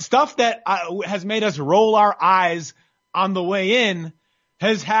stuff that has made us roll our eyes on the way in,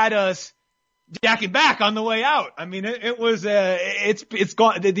 has had us jacking back on the way out. I mean, it's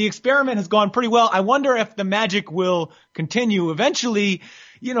gone, the experiment has gone pretty well. I wonder if the magic will continue. Eventually,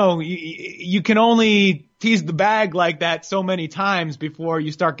 you can only tease the bag like that so many times before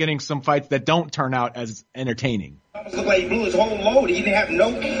you start getting some fights that don't turn out as entertaining. It looked like he blew his whole load. He had no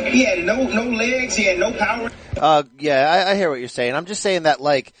legs. He had no power. Yeah, I hear what you're saying. I'm just saying that,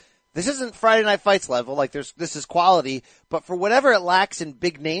 this isn't Friday Night Fights level. This is quality, but for whatever it lacks in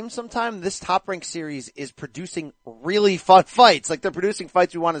big names sometimes, this Top Rank series is producing really fun fights. They're producing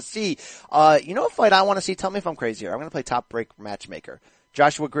fights we want to see. A fight I want to see? Tell me if I'm crazy here. I'm going to play Top Rank Matchmaker.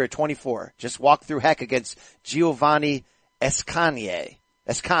 Joshua Greer, 24. Just walked through heck against Giovanni Escaner.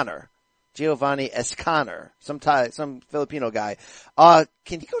 Giovanni Escaner. Some Filipino guy. Can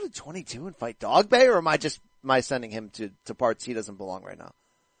he go to 22 and fight Dogbay, or am I sending him to parts he doesn't belong right now?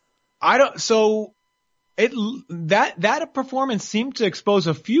 That performance seemed to expose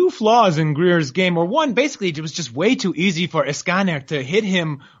a few flaws in Greer's game. Or one, basically it was just way too easy for Escaner to hit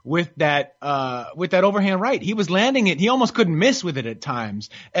him with that overhand right. He was landing it. He almost couldn't miss with it at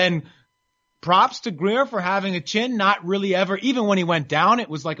times. And props to Greer for having a chin, not really ever, even when he went down, it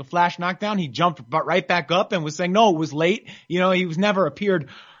was like a flash knockdown. He jumped right back up and was saying, no, it was late. He was never appeared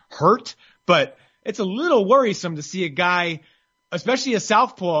hurt, but it's a little worrisome to see a guy, especially a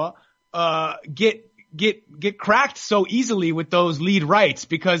southpaw, get cracked so easily with those lead rights,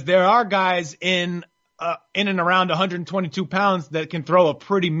 because there are guys in and around 122 pounds that can throw a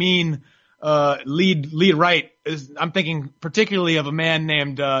pretty mean lead right. I'm thinking particularly of a man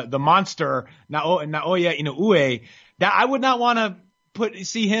named the Monster Naoya Inoue. That I would not want to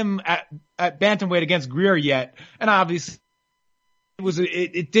see him at bantamweight against Greer yet. And obviously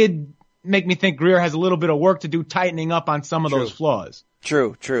it did make me think Greer has a little bit of work to do tightening up on some of those flaws.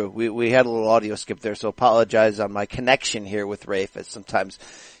 True. We had a little audio skip there, so apologize on my connection here with Rafe, as sometimes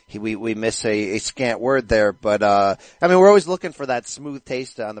we miss a scant word there. But, we're always looking for that smooth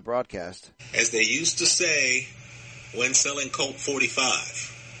taste on the broadcast. As they used to say when selling Colt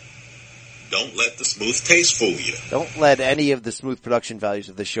 45, don't let the smooth taste fool you. Don't let any of the smooth production values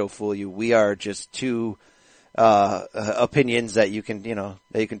of the show fool you. We are just two opinions that you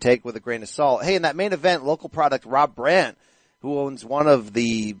can take with a grain of salt. Hey, in that main event, local product Rob Brant, who owns one of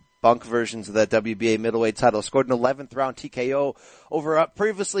the bunk versions of that WBA middleweight title, scored an 11th round TKO over a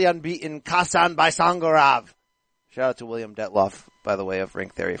previously unbeaten Kasan Baisangorov. Shout out to William Detloff, by the way, of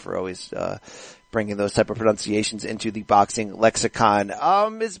Ring Theory, for always bringing those type of pronunciations into the boxing lexicon.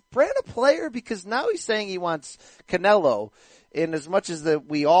 Is Brant a player? Because now he's saying he wants Canelo. In as much as that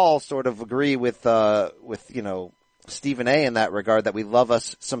we all sort of agree with Stephen A in that regard, that we love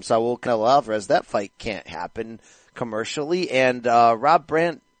us some Saul Canelo Alvarez, that fight can't happen commercially. And Rob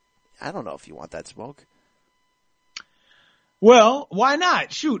Brant, I don't know if you want that smoke. Well, why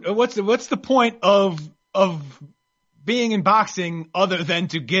not? Shoot, what's the point of being in boxing other than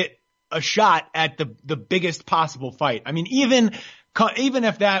to get a shot at the biggest possible fight? I mean, even even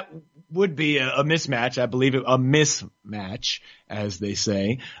if that would be a mismatch, I believe a mismatch, as they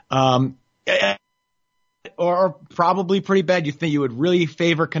say, or probably pretty bad. You think you would really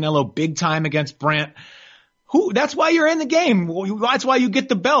favor Canelo big time against Brant? That's why you're in the game. That's why you get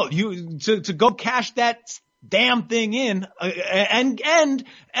the belt. To go cash that damn thing in, and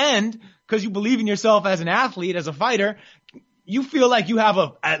because you believe in yourself as an athlete, as a fighter, you feel like you have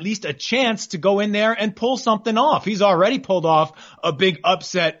at least a chance to go in there and pull something off. He's already pulled off a big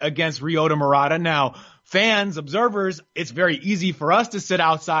upset against Ryota Murata. Now, fans, observers, it's very easy for us to sit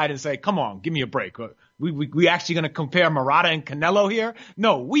outside and say, come on, give me a break. We actually going to compare Murata and Canelo here?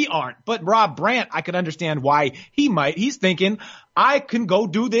 No, we aren't. But Rob Brant, I could understand why he might. He's thinking, I can go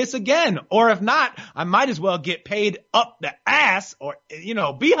do this again. Or if not, I might as well get paid up the ass, or,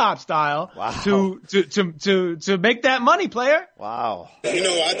 B-Hop style, to make that money, player. Wow.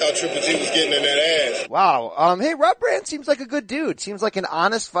 I thought Triple G was getting in that ass. Wow. Hey, Rob Brant seems like a good dude. Seems like an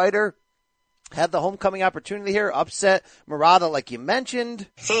honest fighter. Had the homecoming opportunity here, upset Murata like you mentioned.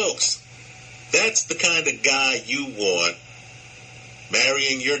 Folks, that's the kind of guy you want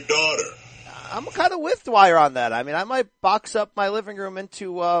marrying your daughter. I'm kind of with Dwyer on that. I mean, I might box up my living room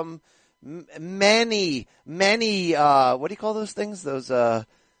into many, what do you call those things? Those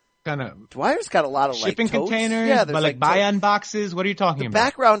kind of. Dwyer's got a lot of shipping totes. containers, yeah, but like buy-on boxes. What are you talking about? The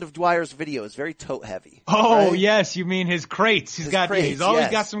background of Dwyer's video is very tote heavy. Oh, right? yes, you mean his crates. He's always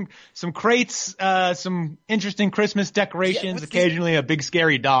got some crates, some interesting Christmas decorations, occasionally a big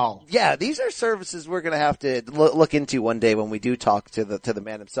scary doll. Yeah, these are services we're going to have to look into one day when we do talk to the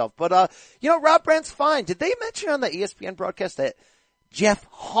man himself. But Rob Brant's fine. Did they mention on the ESPN broadcast that Jeff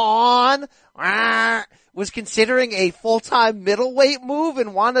Hahn was considering a full-time middleweight move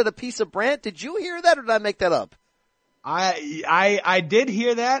and wanted a piece of Brant? Did you hear that, or did I make that up? I did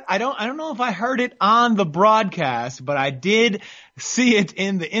hear that. I don't know if I heard it on the broadcast, but I did see it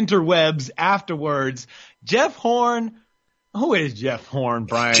in the interwebs afterwards. Jeff Horn. Who is Jeff Horn,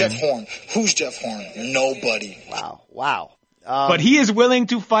 Brian? Jeff Horn. Who's Jeff Horn? Nobody. Wow. But he is willing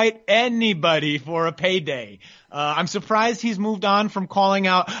to fight anybody for a payday. I'm surprised he's moved on from calling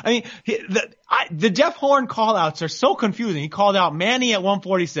out. I mean, the Jeff Horn call-outs are so confusing. He called out Manny at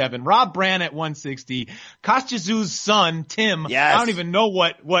 147, Rob Brant at 160, Kostyazu's son, Tim. Yes. I don't even know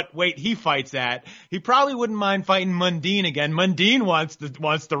what weight he fights at. He probably wouldn't mind fighting Mundine again. Mundine wants the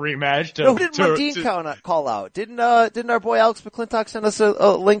rematch. Who did Mundine call out? Didn't our boy Alex McClintock send us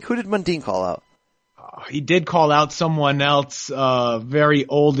a link? Who did Mundine call out? He did call out someone else, very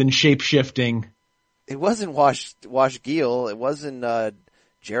old and shape-shifting. It wasn't Wash Giel. It wasn't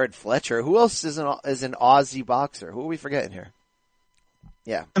Jared Fletcher. Who else is an Aussie boxer? Who are we forgetting here?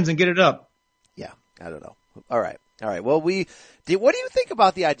 Yeah. And get it up. Yeah, I don't know. All right. Well, what do you think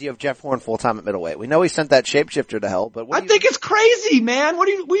about the idea of Jeff Horn full-time at middleweight? We know he sent that shapeshifter to hell, but I think it's crazy, man.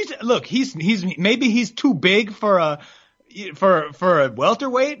 Look, he's too big for a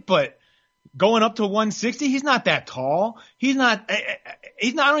welterweight, but going up to 160, he's not that tall. I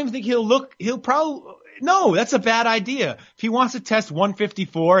don't even think no, that's a bad idea. If he wants to test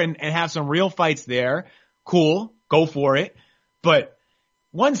 154 and have some real fights there, cool, go for it. But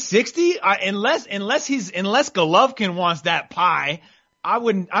 160, unless Golovkin wants that pie,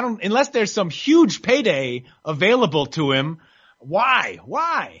 unless there's some huge payday available to him, why?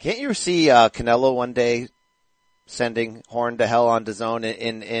 Can't you see Canelo one day sending Horn to hell on DAZN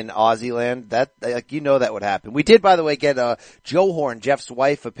in Aussie land? That would happen. We did, by the way, get Joe Horn, Jeff's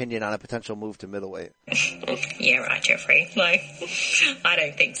wife, opinion on a potential move to middleweight. Yeah, right, Jeffrey. No, I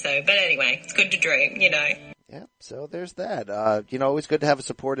don't think so. But anyway, it's good to dream, Yeah, so there's that. Always good to have a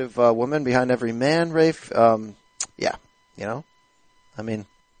supportive woman behind every man, Rafe. Yeah, I mean,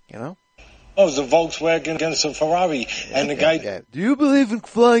 Oh, it was a Volkswagen against a Ferrari, and the guy. Yeah. Do you believe in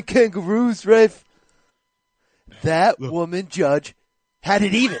flying kangaroos, Rafe? That woman judge had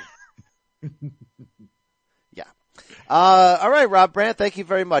it even. Yeah. All right, Rob Brant, thank you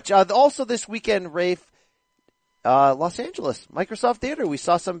very much. Also this weekend, Rafe, Los Angeles, Microsoft Theater, we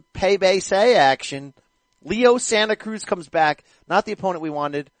saw some pay-bay-say action. Leo Santa Cruz comes back, not the opponent we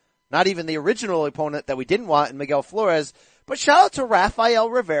wanted, not even the original opponent that we didn't want in Miguel Flores, but shout out to Rafael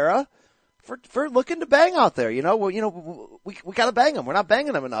Rivera for looking to bang out there. We gotta bang him. We're not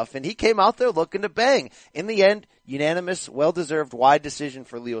banging him enough. And he came out there looking to bang. In the end, unanimous, well-deserved, wide decision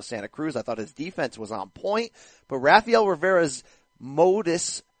for Leo Santa Cruz. I thought his defense was on point, but Rafael Rivera's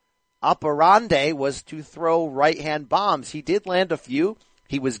modus operandi was to throw right-hand bombs. He did land a few.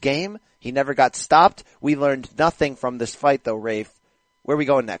 He was game. He never got stopped. We learned nothing from this fight, though, Rafe. Where are we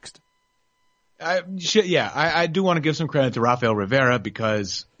going next? I do want to give some credit to Rafael Rivera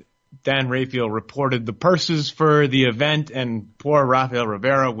because Dan Rafael reported the purses for the event, and poor Rafael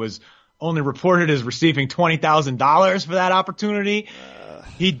Rivera was only reported as receiving $20,000 for that opportunity.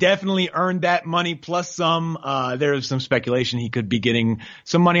 He definitely earned that money plus some. There was some speculation he could be getting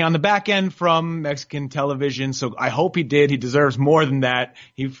some money on the back end from Mexican television. So I hope he did. He deserves more than that.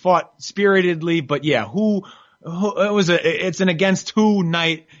 He fought spiritedly, but yeah, it's an against who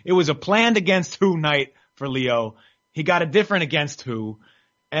night. It was a planned against who night for Leo. He got a different against who,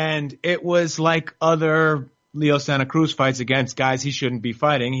 and it was like other Leo Santa Cruz fights against guys he shouldn't be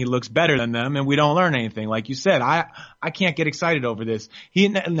fighting. He looks better than them, and we don't learn anything. Like you said, I can't get excited over this.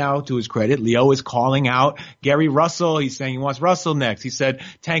 Now, to his credit, Leo is calling out Gary Russell. He's saying he wants Russell next. He said,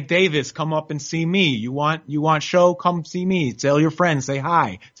 Tank Davis, come up and see me. You want show? Come see me. Tell your friends, say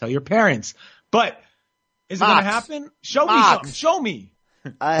hi. Tell your parents. But is it going to happen? Show me something. Show me.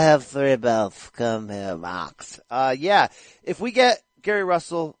 I have 3 belts. Come here, Mox. Yeah. If we get Gary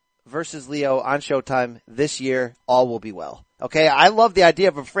Russell versus Leo on Showtime this year, all will be well. Okay, I love the idea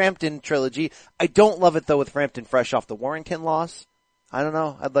of a Frampton trilogy. I don't love it though with Frampton fresh off the Warrington loss. I don't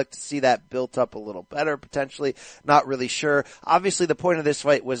know. I'd like to see that built up a little better potentially. Not really sure. Obviously the point of this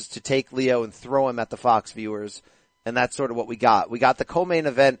fight was to take Leo and throw him at the Fox viewers, and that's sort of what we got. We got the co-main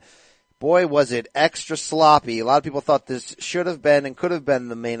event. Boy, was it extra sloppy. A lot of people thought this should have been and could have been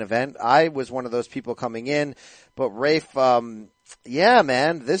the main event. I was one of those people coming in, but Rafe, yeah,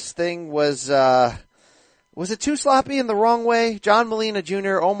 man, this thing was it too sloppy in the wrong way? John Molina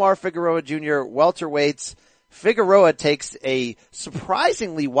Jr., Omar Figueroa Jr., welterweights. Figueroa takes a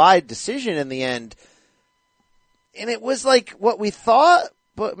surprisingly wide decision in the end. And it was like what we thought,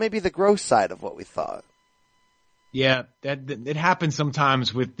 but maybe the gross side of what we thought. Yeah, it happens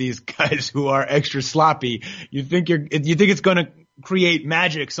sometimes with these guys who are extra sloppy. You think it's going to create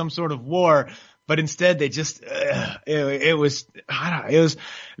magic, some sort of war, but instead they just Omar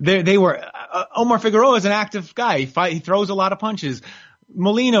Figueroa is an active guy. He throws a lot of punches.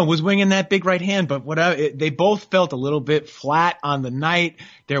 Molina was winging that big right hand, but whatever. They both felt a little bit flat on the night.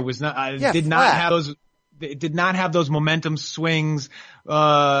 There was did not have those momentum swings,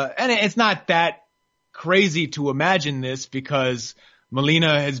 and it's not that crazy to imagine this because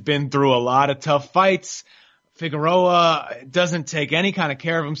Molina has been through a lot of tough fights. Figueroa doesn't take any kind of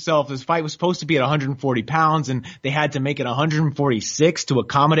care of himself. His fight was supposed to be at 140 pounds, and they had to make it 146 to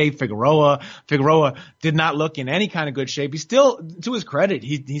accommodate Figueroa. Figueroa did not look in any kind of good shape. He still, to his credit,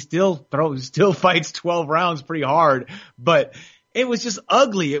 he still fights 12 rounds pretty hard, but it was just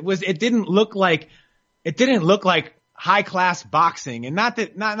ugly. It didn't look like high class boxing, and not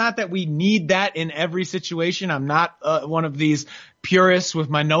that we need that in every situation. I'm not one of these purists with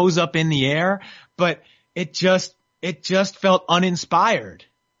my nose up in the air, but it just felt uninspired.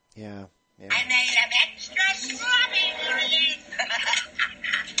 Yeah. I made him extra sloppy for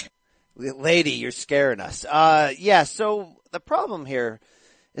you. Lady, you're scaring us. Yeah, so the problem here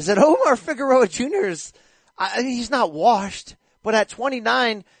is that Omar Figueroa Jr. he's not washed, but at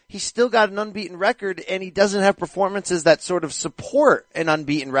 29, he's still got an unbeaten record, and he doesn't have performances that sort of support an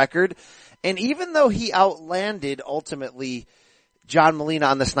unbeaten record. And even though he outlanded ultimately John Molina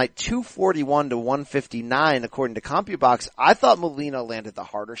on this night, 241 to 159, according to CompuBox, I thought Molina landed the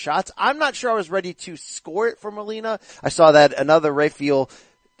harder shots. I'm not sure I was ready to score it for Molina. I saw that another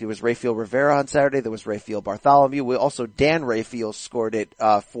there was Rafael Rivera on Saturday. There was Rafael Bartholomew. Also, Dan Rafael scored it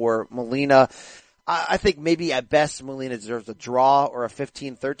for Molina. I think maybe at best Molina deserves a draw or a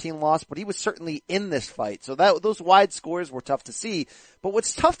 15-13 loss, but he was certainly in this fight. So those wide scores were tough to see. But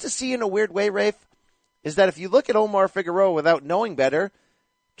what's tough to see in a weird way, Rafe, is that if you look at Omar Figueroa without knowing better,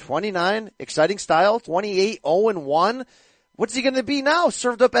 29, exciting style, 28, 0-1. What's he going to be now?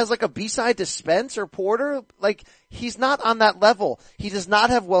 Served up as like a B-side to Spence or Porter? Like, he's not on that level. He does not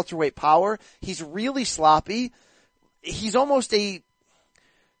have welterweight power. He's really sloppy. He's almost a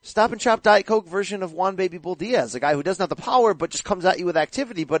Stop and Shop Diet Coke version of Juan Baby Bull Diaz, a guy who doesn't have the power but just comes at you with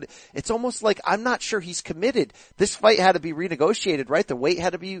activity. But it's almost like I'm not sure he's committed. This fight had to be renegotiated, right? The weight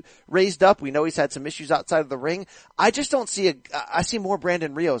had to be raised up. We know he's had some issues outside of the ring. I just don't see I see more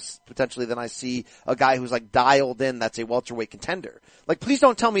Brandon Rios potentially than I see a guy who's like dialed in that's a welterweight contender. Like, please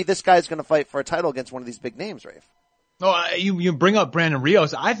don't tell me this guy's going to fight for a title against one of these big names, Rafe. No, you bring up Brandon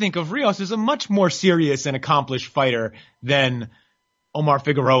Rios. I think of Rios as a much more serious and accomplished fighter than Omar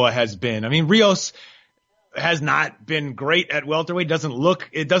Figueroa has been. I mean, Rios has not been great at welterweight.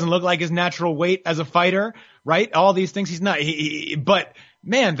 It doesn't look like his natural weight as a fighter, right? All these things he's not. But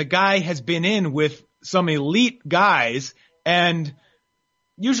man, the guy has been in with some elite guys and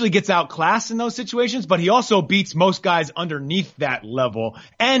usually gets outclassed in those situations, but he also beats most guys underneath that level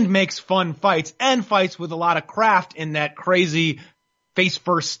and makes fun fights and fights with a lot of craft in that crazy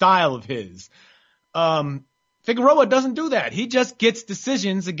face-first style of his. Figueroa doesn't do that. He just gets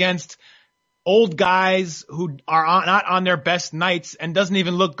decisions against old guys who are not on their best nights and doesn't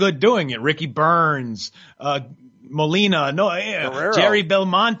even look good doing it. Ricky Burns, Molina, Jerry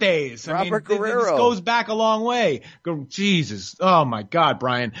Belmontes. Robert Guerrero. This goes back a long way. Jesus. Oh my God,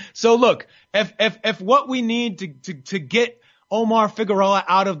 Brian. So look, if what we need to get Omar Figueroa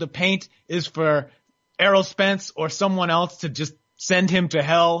out of the paint is for Errol Spence or someone else to just send him to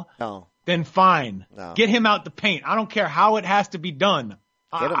hell, then fine. No. Get him out the paint. I don't care how it has to be done.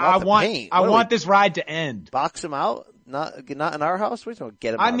 I want this ride to end. Box him out? Not in our house? We don't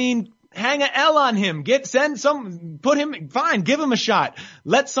get him out. I mean, hang an L on him. Give him a shot.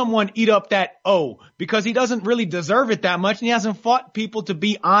 Let someone eat up that O, because he doesn't really deserve it that much, and he hasn't fought people to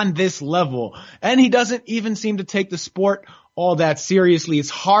be on this level. And he doesn't even seem to take the sport all that seriously. It's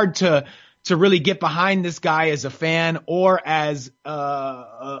hard to really get behind this guy as a fan or as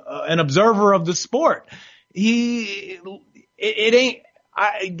an observer of the sport. If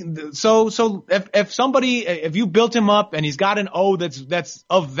you built him up and he's got an O that's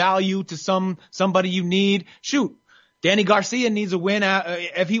of value to somebody you need, shoot. Danny Garcia needs a win.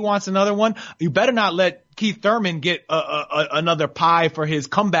 If he wants another one, you better not let Keith Thurman get another pie for his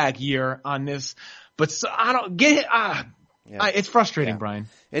comeback year on this. But I don't get it. It's frustrating, Brian.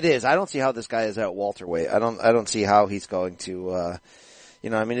 It is. I don't see how this guy is at welterweight. I don't see how he's going to,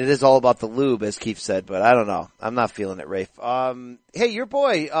 it is all about the lube, as Keith said, but I don't know. I'm not feeling it, Rafe. Hey, your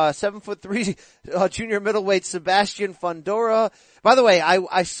boy, 7'3", junior middleweight Sebastian Fundora. By the way,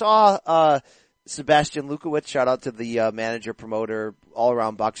 I saw, Sebastian Lukowicz, shout out to the, manager, promoter, all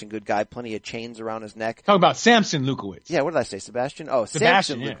around boxing good guy, plenty of chains around his neck. Talk about Samson Lukowicz. Yeah, what did I say? Sebastian? Oh,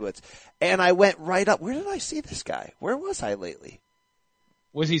 Samson Lukowicz. And I went right up. Where did I see this guy? Where was I lately?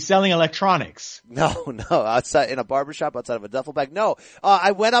 Was he selling electronics? No, outside in a barbershop outside of a duffel bag. No,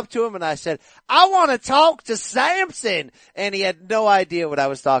 I went up to him and I said, I want to talk to Samson. And he had no idea what I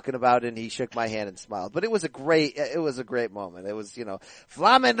was talking about, and he shook my hand and smiled. But it was a great moment. It was,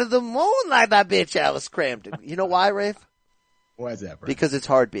 fly me to the moon like that bitch Alice Crampton. You know why, Rafe? Why is that, Brian? Because it's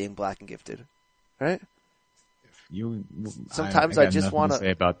hard being black and gifted, right? Sometimes I just want to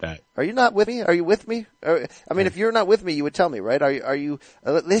say about that. Are you not with me? Are you with me? If you're not with me, you would tell me, right? Are you?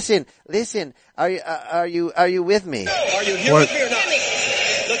 Listen. Are you with me? Are you here with me or not?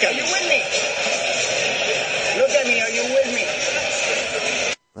 Look at me. Are you with me? Look at me. Are you with me?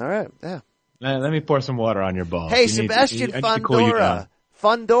 All right. Yeah. Let me pour some water on your ball. Hey, Sebastian Fundora.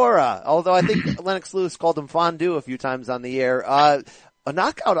 Fundora. Although I think Lennox Lewis called him fondue a few times on the air. A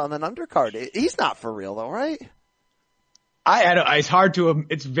knockout on an undercard. He's not for real though, right?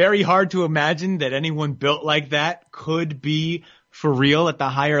 It's very hard to imagine that anyone built like that could be for real at the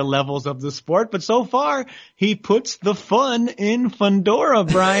higher levels of the sport. But so far, he puts the fun in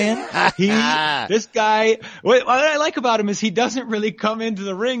Fundora, Brian. This guy, what I like about him is he doesn't really come into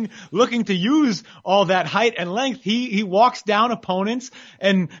the ring looking to use all that height and length. He walks down opponents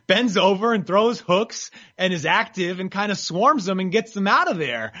and bends over and throws hooks and is active and kind of swarms them and gets them out of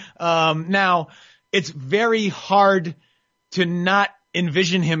there. Now, it's very hard to not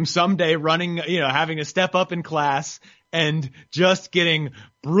envision him someday running, having a step up in class and just getting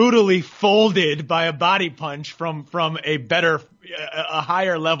brutally folded by a body punch from a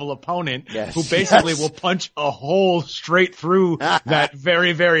higher level opponent who basically will punch a hole straight through that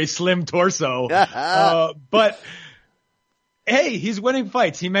very, very slim torso. But hey, he's winning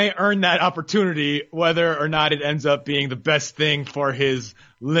fights. He may earn that opportunity, whether or not it ends up being the best thing for his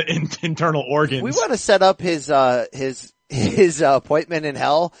internal organs. We want to set up his appointment in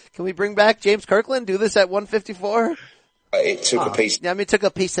hell. Can we bring back James Kirkland? Do this at 154? It took a piece. I mean, it took a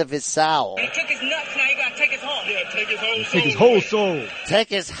piece of his soul. He took his nuts, now you gotta take his whole. Yeah, take his whole soul. Take his whole soul. Take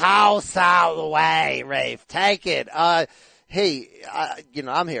his whole soul away, Rafe. Take it. Hey,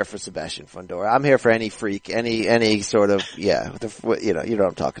 I'm here for Sebastian Fundora. I'm here for any freak, any sort of, you know what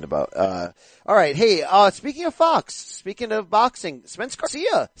I'm talking about. All right. Hey, speaking of Fox, speaking of boxing, Spence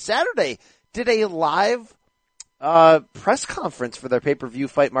Garcia, Saturday, did a live press conference for their pay-per-view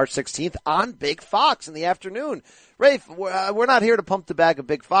fight March 16th on Big Fox in the afternoon. Rafe, we're not here to pump the bag of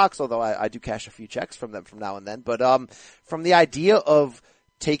Big Fox, although I do cash a few checks from them from now and then. But from the idea of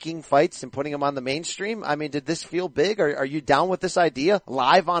taking fights and putting them on the mainstream, I mean, did this feel big? Are you down with this idea?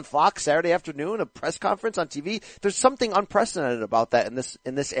 Live on Fox Saturday afternoon, a press conference on TV? There's something unprecedented about that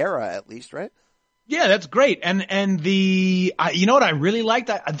in this era, at least, right? Yeah, that's great. And you know what I really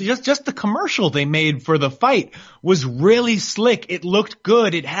liked? Just the commercial they made for the fight was really slick. It looked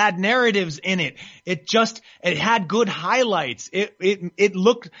good. It had narratives in it. It had good highlights. It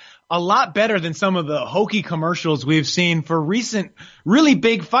looked a lot better than some of the hokey commercials we've seen for recent really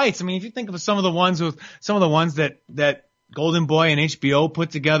big fights. I mean, if you think of some of the ones that Golden Boy and HBO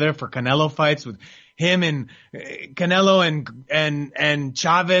put together for Canelo fights with him and Canelo and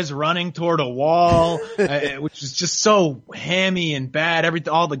Chavez running toward a wall, which was just so hammy and bad.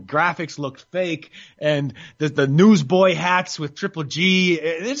 All the graphics looked fake, and the newsboy hats with Triple G.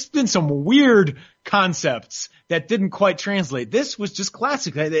 There's been some weird concepts that didn't quite translate. This was just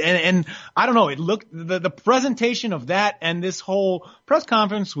classic, and I don't know. It looked the presentation of that and this whole press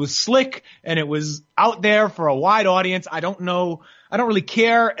conference was slick, and it was out there for a wide audience. I don't know. I don't really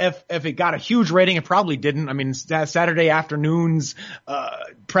care if it got a huge rating. It probably didn't. I mean, Saturday afternoons,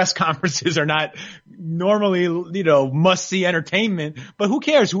 press conferences are not normally, must-see entertainment. But who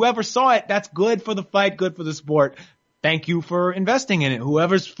cares? Whoever saw it, that's good for the fight, good for the sport. Thank you for investing in it.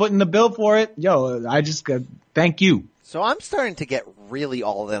 Whoever's footing the bill for it, I just thank you. So I'm starting to get really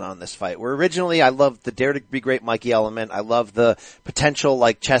all in on this fight. Where originally I loved the dare to be great Mikey element. I love the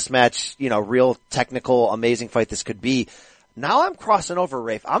potential chess match, real technical, amazing fight this could be. Now I'm crossing over,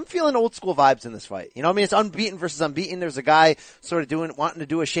 Rafe. I'm feeling old school vibes in this fight. It's unbeaten versus unbeaten. There's a guy sort of wanting to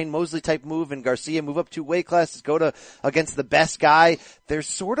do a Shane Mosley type move, and Garcia move up 2 weight classes, go against the best guy. There's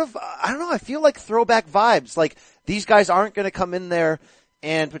sort of, I don't know, I feel like throwback vibes. Like these guys aren't going to come in there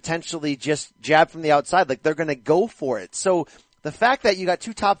and potentially just jab from the outside. Like they're going to go for it. So the fact that you got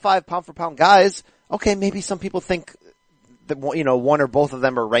 2 top 5 pound for pound guys, okay, maybe some people think that, one or both of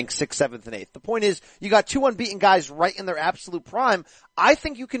them are ranked 6th, 7th, and 8th. The point is, you got 2 unbeaten guys right in their absolute prime. I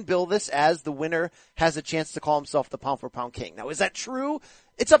think you can bill this as the winner has a chance to call himself the pound for pound king. Now, is that true?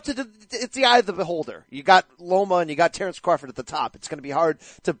 It's it's the eye of the beholder. You got Loma and you got Terrence Crawford at the top. It's going to be hard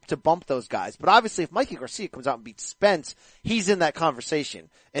to bump those guys. But obviously, if Mikey Garcia comes out and beats Spence, he's in that conversation.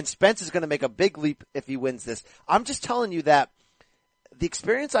 And Spence is going to make a big leap if he wins this. I'm just telling you that the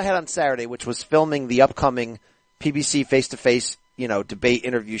experience I had on Saturday, which was filming the upcoming PBC face-to-face, debate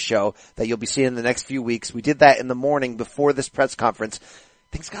interview show that you'll be seeing in the next few weeks. We did that in the morning before this press conference.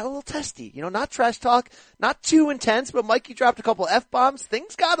 Things got a little testy. Not trash talk, not too intense, but Mikey dropped a couple F-bombs.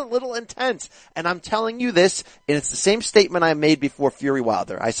 Things got a little intense. And I'm telling you this, and it's the same statement I made before Fury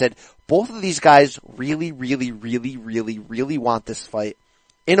Wilder. I said, both of these guys really, really, really, really, really want this fight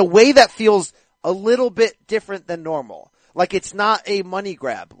in a way that feels a little bit different than normal. Like it's not a money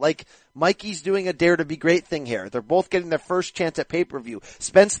grab. Like Mikey's doing a dare to be great thing here. They're both getting their first chance at pay-per-view.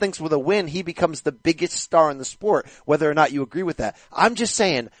 Spence thinks with a win, he becomes the biggest star in the sport, whether or not you agree with that. I'm just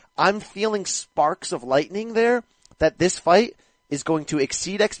saying, I'm feeling sparks of lightning there that this fight is going to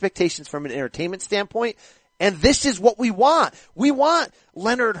exceed expectations from an entertainment standpoint. And this is what we want. We want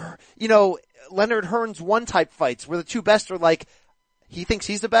Leonard Hearns 1 type fights where the 2 best are like, he thinks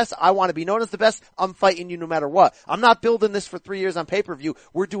he's the best. I want to be known as the best. I'm fighting you no matter what. I'm not building this for 3 years on pay-per-view.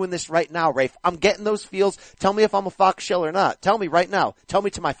 We're doing this right now, Rafe. I'm getting those feels. Tell me if I'm a fox shell or not. Tell me right now. Tell me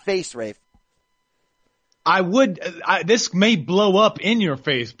to my face, Rafe. This may blow up in your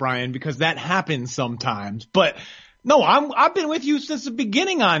face, Brian, because that happens sometimes. But no, I've been with you since the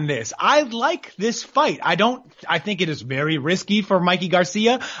beginning on this. I like this fight. I think it is very risky for Mikey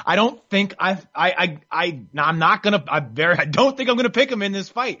Garcia. I don't think I don't think I'm gonna pick him in this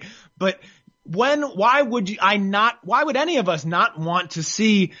fight. But why would any of us not want to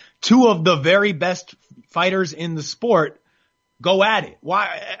see 2 of the very best fighters in the sport go at it?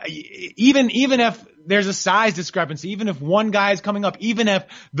 Why, even if there's a size discrepancy, even if one guy is coming up, even if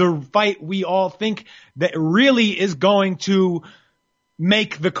the fight we all think that really is going to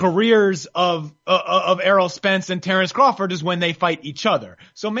make the careers of Errol Spence and Terrence Crawford is when they fight each other.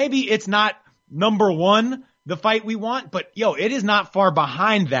 So maybe it's not number 1, the fight we want, but it is not far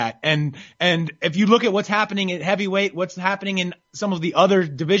behind that. And if you look at what's happening at heavyweight, what's happening in some of the other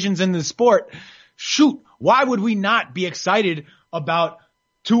divisions in the sport, shoot, why would we not be excited about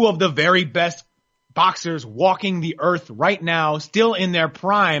 2 of the very best boxers walking the earth right now, still in their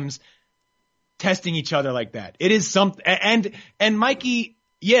primes, testing each other like that? It is something. And Mikey,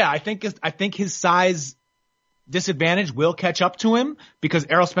 I think his size disadvantage will catch up to him because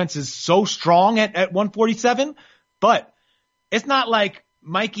Errol Spence is so strong at 147. But it's not like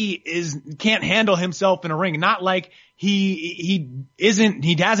Mikey can't handle himself in a ring. Not like he hasn't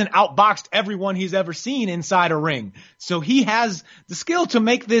outboxed everyone he's ever seen inside a ring. So he has the skill to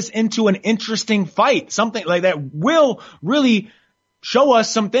make this into an interesting fight. Something like that will really show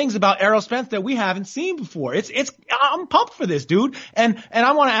us some things about Errol Spence that we haven't seen before. I'm pumped for this, dude. And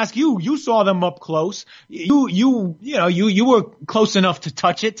I want to ask you saw them up close. You were close enough to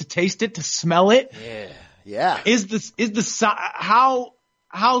touch it, to taste it, to smell it. Yeah.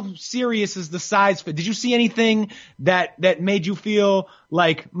 How serious is the size fit? Did you see anything that made you feel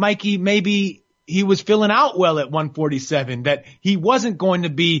like Mikey maybe he was filling out well at 147, that he wasn't going to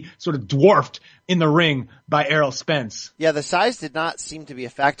be sort of dwarfed in the ring by Errol Spence? Yeah, the size did not seem to be a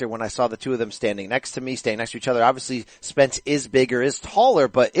factor when I saw the two of them standing next to me, staying next to each other. Obviously, Spence is bigger, is taller,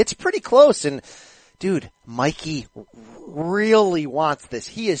 but it's pretty close. And dude, Mikey really wants this.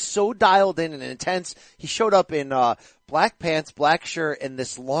 He is so dialed in and intense. He showed up in black pants, black shirt, and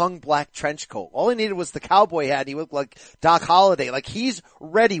this long black trench coat. All he needed was the cowboy hat. He looked like Doc Holliday. Like, he's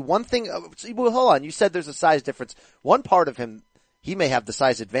ready. One thing, well, hold on. You said there's a size difference. One part of him, he may have the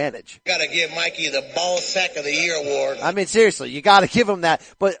size advantage. Gotta give Mikey the Ball Sack of the Year award. I mean, seriously, you gotta give him that.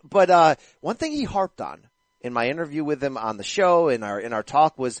 But one thing he harped on in my interview with him on the show, in our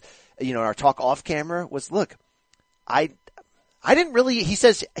talk was, our talk off camera was, look, I didn't really, he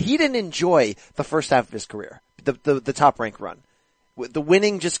says he didn't enjoy the first half of his career, the top rank run. The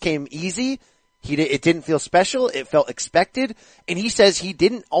winning just came easy. It didn't feel special. It felt expected. And he says he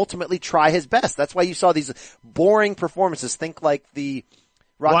didn't ultimately try his best. That's why you saw these boring performances. Think like the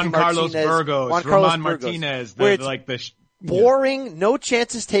Rocky Juan Carlos Burgos, Roman Martinez, boring, no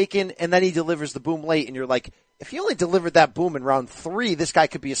chances taken, and then he delivers the boom late, and you're like, if he only delivered that boom in round 3, this guy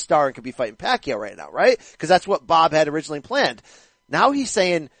could be a star and could be fighting Pacquiao right now, right? Because that's what Bob had originally planned. Now he's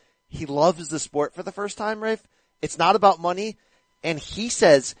saying he loves the sport for the first time, Rafe. It's not about money, and he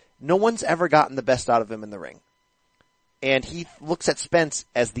says no one's ever gotten the best out of him in the ring. And he looks at Spence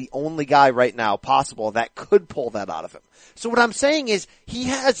as the only guy right now possible that could pull that out of him. So what I'm saying is he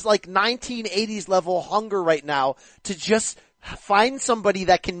has like 1980s level hunger right now to just find somebody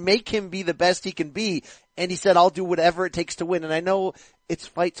that can make him be the best he can be. And he said, I'll do whatever it takes to win. And I know it's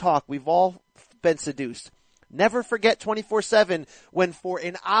fight talk. We've all been seduced. Never forget 24/7 when for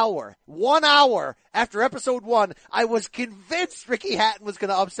an hour, 1 hour after episode 1, I was convinced Ricky Hatton was going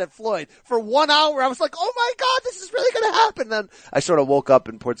to upset Floyd. For 1 hour, I was like, oh my God, this is really going to happen. Then I sort of woke up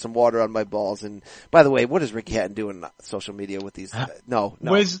and poured some water on my balls. And by the way, what is Ricky Hatton doing on social media with these? No.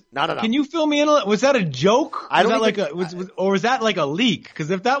 Can you fill me in? Was that a joke? Or was that like a leak?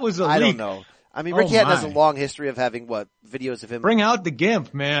 Because if that was a leak. I don't know. I mean, Ricky Hatton has a long history of having, videos of him. Bring out the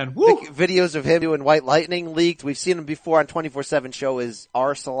gimp, man. Woo! Videos of him doing White Lightning leaked. We've seen him before on 24/7 show is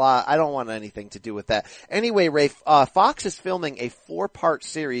Arsalat. I don't want anything to do with that. Anyway, Rafe, Fox is filming a 4-part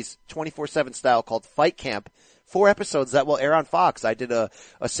series, 24/7 style, called Fight Camp. 4 episodes that will air on Fox. I did a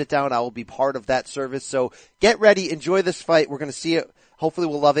sit down. I will be part of that service. So get ready. Enjoy this fight. We're going to see it. Hopefully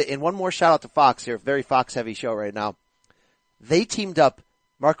we'll love it. And one more shout out to Fox here. Very Fox heavy show right now. They teamed up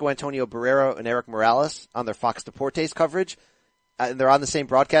Marco Antonio Barrera and Eric Morales on their Fox Deportes coverage. And they're on the same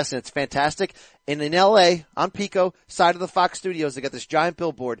broadcast, and it's fantastic. And in L.A., on Pico, side of the Fox studios, they got this giant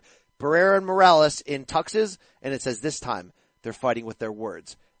billboard, Barrera and Morales in tuxes, and it says this time, they're fighting with their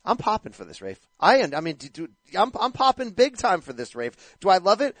words. I'm popping for this, Rafe. I'm popping big time for this, Rafe. Do I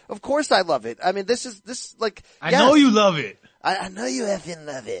love it? Of course I love it. I mean, I know you love it. I know you effing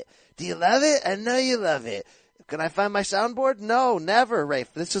love it. Do you love it? I know you love it. Can I find my soundboard? No, never,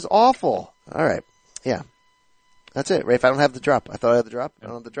 Rafe. This is awful. All right. Yeah. That's it, Rafe. I don't have the drop. I thought I had the drop. I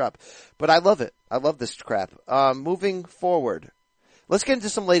don't have the drop. But I love it. I love this crap. Moving forward. Let's get into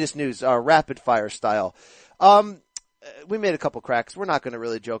some latest news, rapid fire style. We made a couple cracks. We're not going to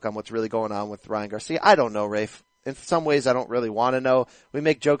really joke on what's really going on with Ryan Garcia. I don't know, Rafe. In some ways, I don't really want to know. We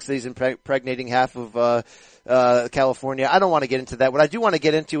make jokes that he's impregnating half of California. I don't want to get into that. What I do want to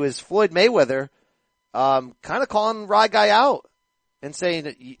get into is Floyd Mayweather kind of calling Rye Guy out and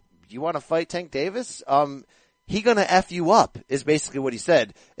saying, you want to fight Tank Davis? He gonna F you up is basically what he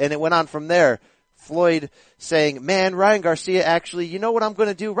said. And it went on from there. Floyd saying, man, Ryan Garcia actually, you know what I'm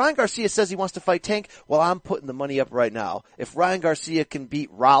gonna do? Ryan Garcia says he wants to fight Tank. Well, I'm putting the money up right now. If Ryan Garcia can beat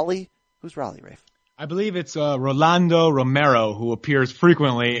Raleigh, who's Raleigh, Rafe? I believe it's Rolando Romero, who appears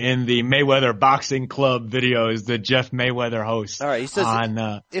frequently in the Mayweather Boxing Club videos that Jeff Mayweather hosts. All right, he says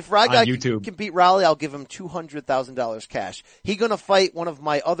if Rye Guy can beat Raleigh, I'll give him $200,000 cash. He gonna fight one of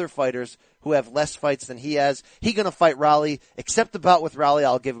my other fighters who have less fights than he has. He gonna fight Raleigh. Accept the bout with Raleigh,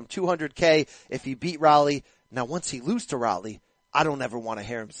 I'll give him $200K if he beat Raleigh. Now, once he loses to Raleigh, I don't ever want to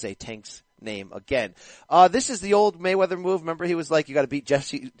hear him say Tank's name again. This is the old Mayweather move. Remember, he was like, you got to beat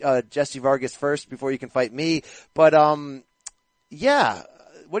Jesse Vargas first before you can fight me. But yeah,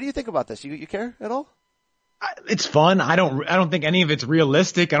 what do you think about this? You care at all? It's fun. I don't think any of it's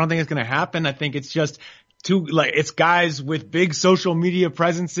realistic. I don't think it's going to happen. I think it's just it's guys with big social media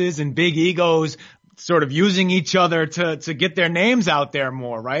presences and big egos sort of using each other to get their names out there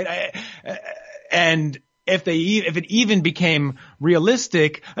more, right? And if it even became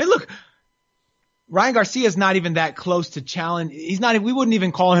realistic, look, Ryan Garcia is not even that close to challenge. We wouldn't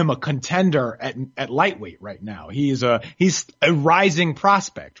even call him a contender at lightweight right now. He's a rising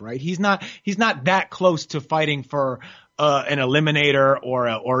prospect, right? He's not that close to fighting for an eliminator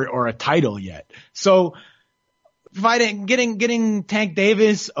or a title yet. So getting Tank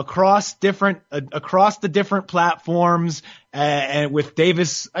Davis across the different platforms, and with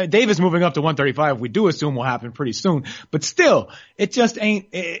Davis moving up to 135, we do assume will happen pretty soon. But still, it just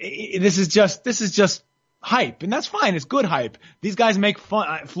ain't. This is just hype, and that's fine. It's good hype. These guys make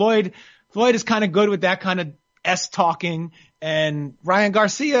fun. Floyd is kind of good with that kind of talking, and Ryan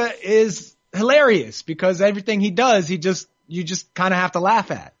Garcia is hilarious because everything he does, you just kind of have to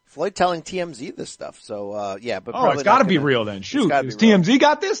laugh at. Floyd telling TMZ this stuff. So, yeah, but it's gotta be real then. Shoot. TMZ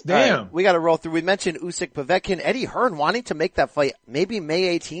got this? Damn. Right, we gotta roll through. We mentioned Usyk Povetkin, Eddie Hearn wanting to make that fight maybe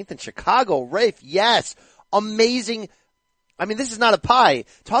May 18th in Chicago. Rafe, yes. Amazing. I mean, this is not a pie.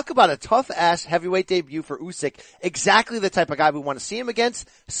 Talk about a tough ass heavyweight debut for Usyk. Exactly the type of guy we want to see him against.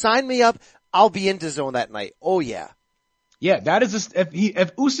 Sign me up. I'll be in DAZN that night. Oh yeah. Yeah, that is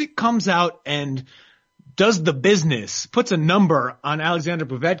if Usyk comes out and does the business, puts a number on Alexander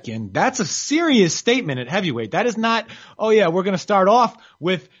Povetkin, that's a serious statement at heavyweight. That is not, oh yeah, we're going to start off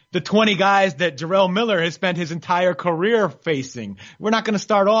with the 20 guys that Jarrell Miller has spent his entire career facing. We're not going to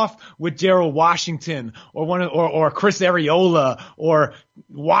start off with Gerald Washington or Chris Areola or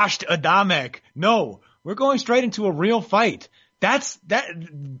Washed Adamek. No, we're going straight into a real fight.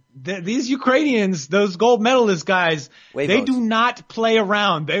 These Ukrainians, those gold medalist guys, they do not play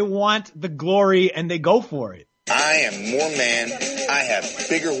around. They want the glory and they go for it. I am more man. I have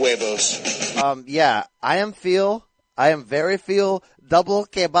bigger huevos. Yeah, I am very feel double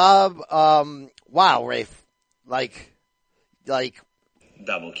kebab. Wow, Rafe. Like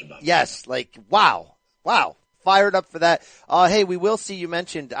double kebab. Yes, wow. Fired up for that. Hey, we will see, you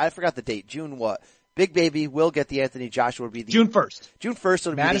mentioned, I forgot the date, June what? Big Baby will get the Anthony Joshua. Will be June 1st. June 1st.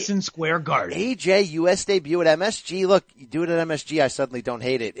 It'll Madison be Square Garden. AJ US debut at MSG. Look, you do it at MSG, I suddenly don't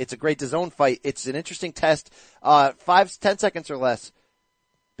hate it. It's a great DAZN fight. It's an interesting test. 10 seconds or less.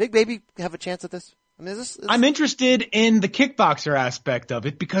 Big Baby have a chance at this? I mean, I'm interested in the kickboxer aspect of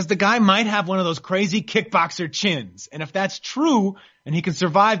it because the guy might have one of those crazy kickboxer chins. And if that's true and he can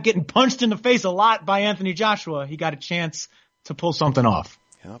survive getting punched in the face a lot by Anthony Joshua, he got a chance to pull something off.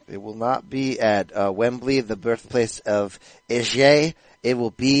 Yep, it will not be at Wembley, the birthplace of AJ. It will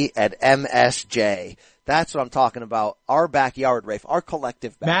be at MSJ. That's what I'm talking about. Our backyard, Rafe. Our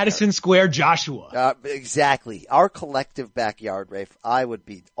collective backyard. Madison Square Joshua. Exactly. Our collective backyard, Rafe. I would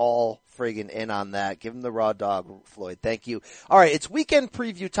be all friggin' in on that. Give him the raw dog, Floyd. Thank you. All right, it's weekend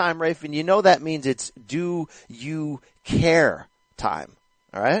preview time, Rafe, and you know that means it's do you care time.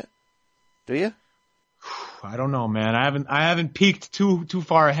 All right? Do you? I don't know, man. I haven't peeked too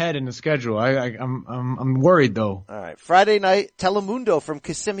far ahead in the schedule. I'm worried though. All right. Friday night, Telemundo from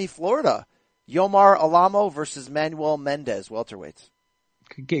Kissimmee, Florida. Yomar Alamo versus Manuel Mendez, welterweights.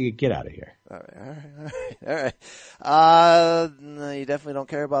 Get out of here. All right. No, you definitely don't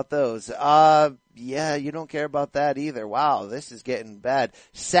care about those. Yeah, you don't care about that either. Wow, this is getting bad.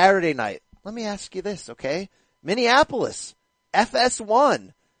 Saturday night. Let me ask you this, okay? Minneapolis,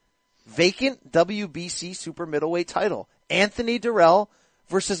 FS1. Vacant WBC super middleweight title. Anthony Durrell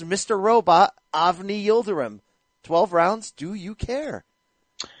versus Mr. Robot, Avni Yildirim. 12 rounds. Do you care?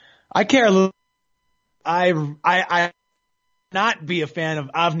 I care a little. I not be a fan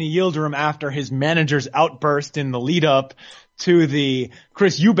of Avni Yildirim after his manager's outburst in the lead up to the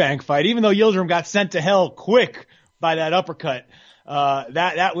Chris Eubank fight, even though Yildirim got sent to hell quick by that uppercut.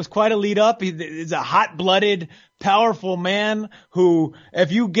 That was quite a lead up. He's a hot-blooded, powerful man who,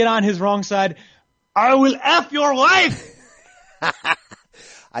 if you get on his wrong side, I will F your wife!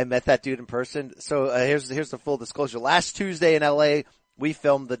 I met that dude in person. So, here's the full disclosure. Last Tuesday in LA, we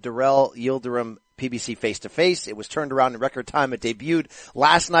filmed the Durrell Yildirim PBC face-to-face. It was turned around in record time. It debuted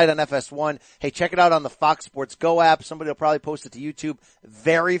last night on FS1. Hey, check it out on the Fox Sports Go app. Somebody will probably post it to YouTube.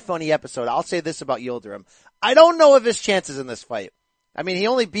 Very funny episode. I'll say this about Yildirim. I don't know of his chances in this fight. I mean, he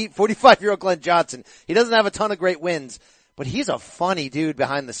only beat 45-year-old Glenn Johnson. He doesn't have a ton of great wins, but he's a funny dude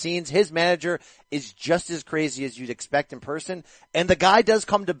behind the scenes. His manager is just as crazy as you'd expect in person, and the guy does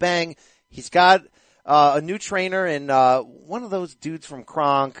come to bang. He's got a new trainer, and one of those dudes from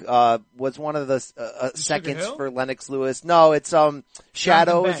Kronk was one of the seconds for Lennox Lewis. No, it's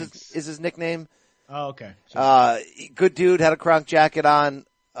Shadow is his nickname. Oh, okay. Good dude, had a Kronk jacket on.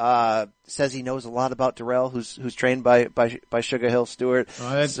 says he knows a lot about Darrell, who's trained by Sugar Hill Stewart.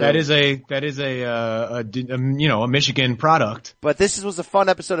 That is a Michigan product. But this was a fun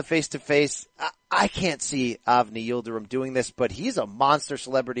episode of Face to Face. I can't see Avni Yildirim doing this, but he's a monster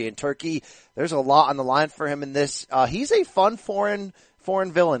celebrity in Turkey. There's a lot on the line for him in this. He's a fun foreign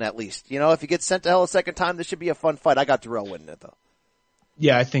villain, at least. If he gets sent to hell a second time, this should be a fun fight. I got Darrell winning it, though.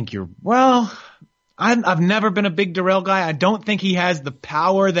 Yeah, I think I've never been a big Darrell guy. I don't think he has the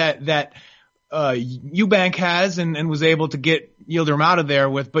power that Eubank has and was able to get Yildirim out of there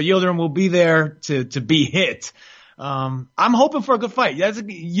with, but Yildirim will be there to be hit. I'm hoping for a good fight.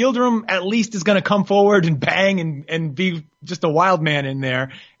 Yildirim at least is going to come forward and bang and be just a wild man in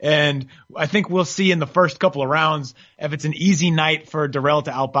there. And I think we'll see in the first couple of rounds if it's an easy night for Darrell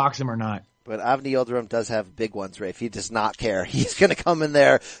to outbox him or not. But Avni Yildirim does have big ones, Rafe. He does not care. He's going to come in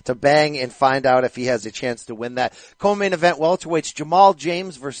there to bang and find out if he has a chance to win that. Co-main event, welterweights, Jamal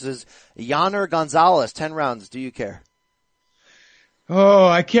James versus Yaner Gonzalez. 10 rounds. Do you care? Oh,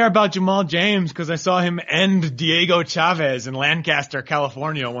 I care about Jamal James because I saw him end Diego Chavez in Lancaster,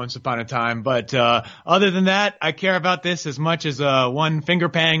 California once upon a time. But other than that, I care about this as much as one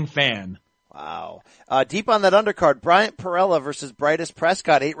finger-pang fan. Wow. Deep on that undercard, Bryant Perella versus Brytus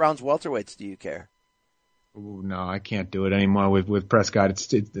Prescott, 8 rounds welterweights. Do you care? Ooh, no, I can't do it anymore with Prescott.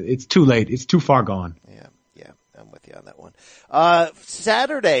 It's too late. It's too far gone. Yeah, I'm with you on that one.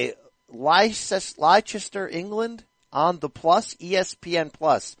 Saturday, Leicester, England on the Plus, ESPN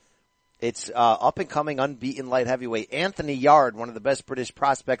Plus. It's up and coming, unbeaten light heavyweight Anthony Yarde, one of the best British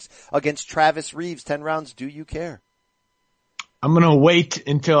prospects, against Travis Reeves. 10 rounds. Do you care? I'm going to wait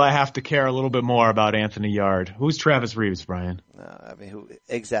until I have to care a little bit more about Anthony Yarde. Who's Travis Reeves, Brian? Who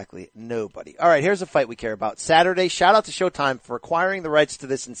exactly? Nobody. All right, here's a fight we care about. Saturday, shout out to Showtime for acquiring the rights to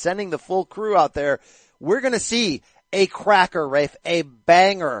this and sending the full crew out there. We're going to see a cracker, Rafe, a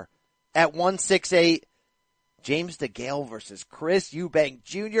banger at 168. James DeGale versus Chris Eubank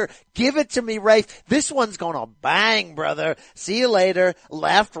Jr. Give it to me, Rafe. This one's going to bang, brother. See you later.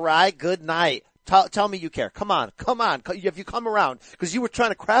 Left, right, good night. Tell me you care. Come on. If you come around, because you were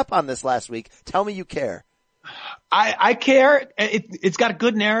trying to crap on this last week, tell me you care. I care. It's got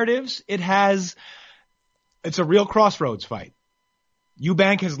good narratives. It's a real crossroads fight.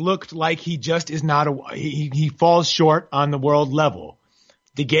 Eubank has looked like he just is not he falls short on the world level.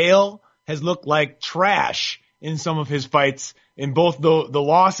 DeGale has looked like trash in some of his fights, in both the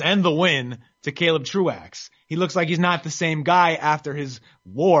loss and the win to Caleb Truax. He looks like he's not the same guy after his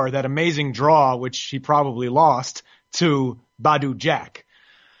war, that amazing draw, which he probably lost to Badu Jack.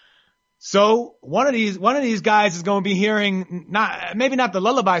 So one of these guys is going to be hearing maybe not the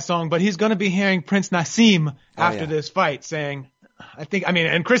lullaby song, but he's going to be hearing Prince Nassim after this fight saying,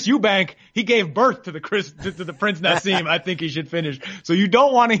 and Chris Eubank, he gave birth to the Prince Nassim. I think he should finish. So you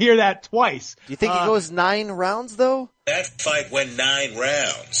don't want to hear that twice. Do you think it goes 9 rounds though? That fight went 9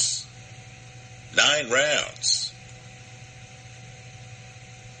 rounds. 9 rounds.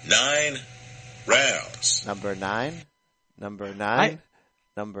 9 rounds. Number nine.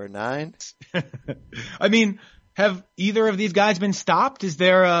 I mean, have either of these guys been stopped? Is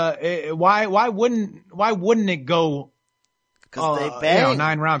there why wouldn't it go? Because they bang.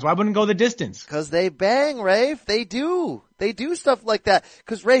 9 rounds. Why wouldn't it go the distance? Because they bang, Rafe. They do stuff like that.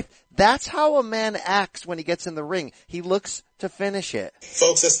 Because, Rafe, that's how a man acts when he gets in the ring. He looks to finish it.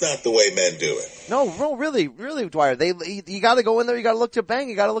 Folks, that's not the way men do it. No, really, Dwyer. You gotta go in there, you gotta look to bang,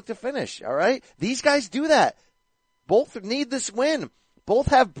 you gotta look to finish, alright? These guys do that. Both need this win. Both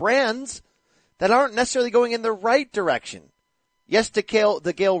have brands that aren't necessarily going in the right direction. Yes,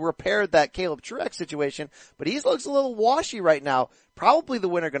 DeGale repaired that Caleb Truax situation, but he looks a little washy right now. Probably the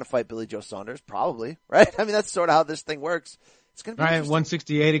winner going to fight Billy Joe Saunders. Probably, right? I mean, that's sort of how this thing works. It's going to be right.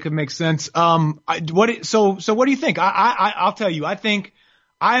 168. It could make sense. So what do you think? I'll tell you. I think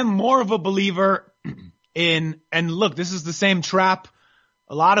I am more of a believer in. And look, this is the same trap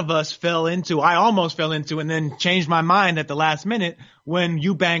a lot of us fell into. I almost fell into, and then changed my mind at the last minute when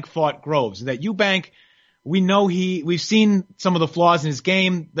Eubank fought Groves. That Eubank. We know we've seen some of the flaws in his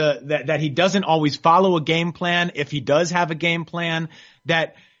game, that he doesn't always follow a game plan. If he does have a game plan,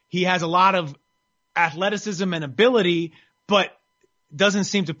 that he has a lot of athleticism and ability, but doesn't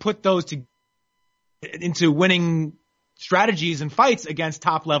seem to put those into winning strategies and fights against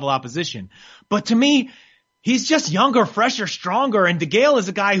top level opposition. But to me, he's just younger, fresher, stronger. And DeGale is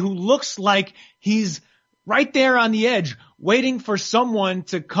a guy who looks like he's right there on the edge, waiting for someone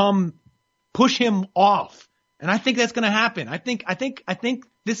to come push him off. And I think that's going to happen. I think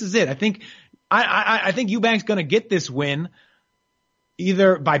this is it. I think Eubank's going to get this win.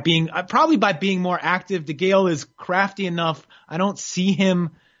 either by being more active. DeGale is crafty enough. I don't see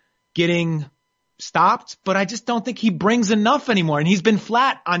him getting stopped, but I just don't think he brings enough anymore. And he's been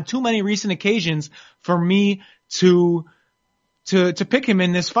flat on too many recent occasions for me to pick him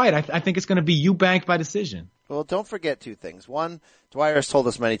in this fight. I think it's going to be Eubank by decision. Well, don't forget two things. One, Dwyer has told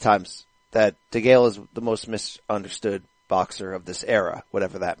us many times that DeGale is the most misunderstood boxer of this era,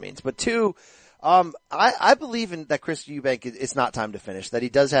 whatever that means. But two, I believe in that Chris Eubank, it's not time to finish, that he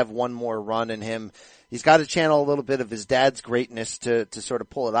does have one more run in him. He's got to channel a little bit of his dad's greatness to sort of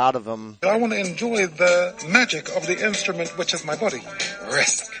pull it out of him. I want to enjoy the magic of the instrument, which is my body.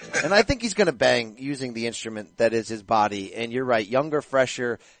 Risk. And I think he's going to bang using the instrument that is his body. And you're right, younger,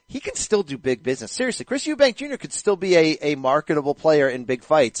 fresher, he can still do big business. Seriously, Chris Eubank Jr. could still be a marketable player in big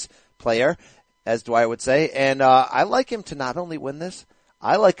fights. Player, as Dwyer would say. And I like him to not only win this,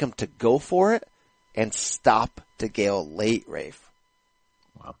 I like him to go for it and stop DeGale late, Rafe.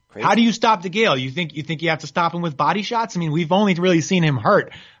 Wow. Crazy. How do you stop DeGale? You think you have to stop him with body shots? I mean, we've only really seen him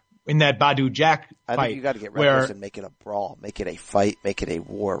hurt in that Badou Jack fight. I think you got to get reckless and make it a brawl, make it a fight, make it a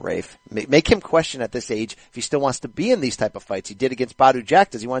war, Rafe. Make him question at this age if he still wants to be in these type of fights. He did against Badou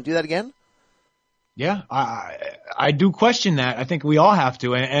Jack. Does he want to do that again? Yeah, I do question that. I think we all have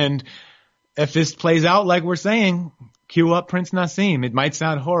to. And if this plays out like we're saying, cue up Prince Nassim. It might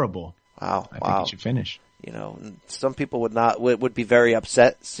sound horrible. Wow. I think he should finish. You know, some people would be very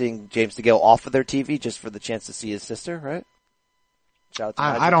upset seeing James DeGale off of their TV just for the chance to see his sister, right? Shout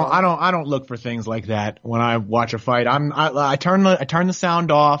out to I don't look for things like that when I watch a fight. I turn the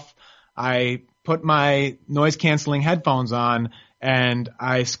sound off. I put my noise canceling headphones on and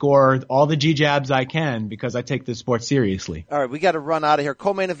I score all the G-jabs I can because I take this sport seriously. All right, we got to run out of here.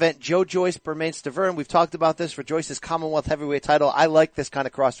 Co-main event, Joe Joyce, Bermane Stiverne. We've talked about this for Joyce's Commonwealth heavyweight title. I like this kind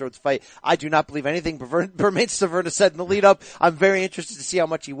of crossroads fight. I do not believe anything Bermane Stiverne has said in the lead up. I'm very interested to see how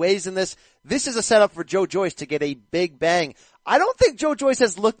much he weighs in this. This is a setup for Joe Joyce to get a big bang. I don't think Joe Joyce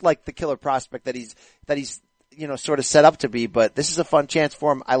has looked like the killer prospect that he's sort of set up to be, but this is a fun chance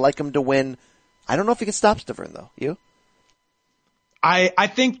for him. I like him to win. I don't know if he can stop Stiverne though. You? I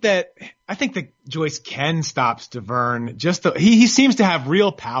think that Joyce can stop Stiverne. He seems to have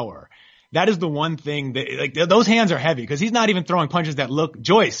real power. That is the one thing that, those hands are heavy because he's not even throwing punches that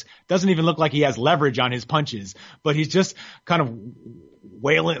Joyce doesn't even look like he has leverage on his punches, but he's just kind of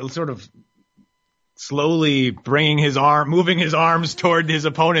wailing, sort of slowly moving his arms toward his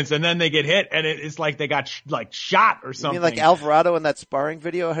opponents, and then they get hit, and it's like they got shot or something. You mean like Alvarado in that sparring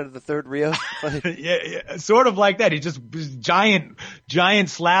video ahead of the third Rio fight? yeah, sort of like that. He just giant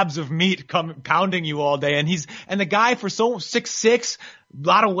slabs of meat pounding you all day, and the guy for 6'6", a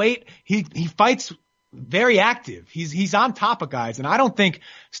lot of weight, he fights very active. He's on top of guys, and I don't think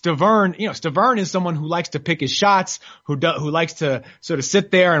Stiverne is someone who likes to pick his shots, who likes to sort of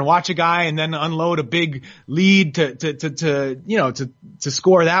sit there and watch a guy and then unload a big lead to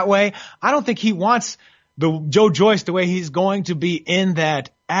score that way. I don't think he wants the Joe Joyce the way he's going to be in that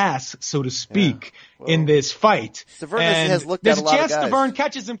ass, so to speak, in this fight. Stiverne has looked at a lot of guys. There's a chance Stiverne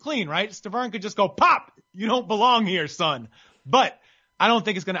catches him clean, right? Stiverne could just go pop. You don't belong here, son. But I don't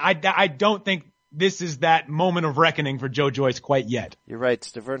think it's gonna. I don't think this is that moment of reckoning for Joe Joyce quite yet. You're right.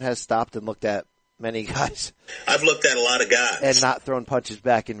 Stiverne has stopped and looked at many guys. I've looked at a lot of guys. And not thrown punches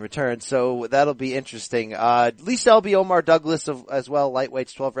back in return. So that'll be interesting. Lee Selby, Omar Douglas as well,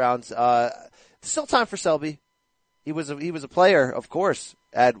 lightweights, 12 rounds. Still time for Selby. He was a player, of course,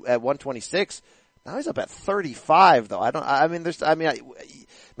 at 126. Now he's up at 35 though.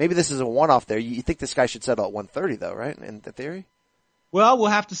 Maybe this is a one-off there. You think this guy should settle at 130 though, right? In the theory? Well, we'll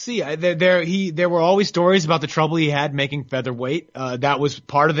have to see. There were always stories about the trouble he had making featherweight. That was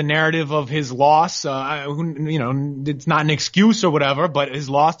part of the narrative of his loss. It's not an excuse or whatever, but his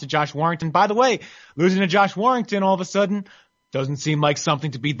loss to Josh Warrington. By the way, losing to Josh Warrington all of a sudden doesn't seem like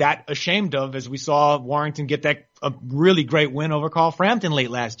something to be that ashamed of, as we saw Warrington get a really great win over Carl Frampton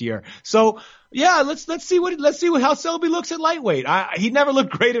late last year. So yeah, let's see how Selby looks at lightweight. He never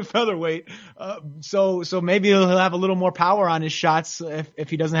looked great at featherweight. So maybe he'll have a little more power on his shots if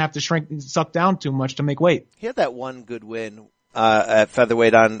he doesn't have to suck down too much to make weight. He had that one good win, at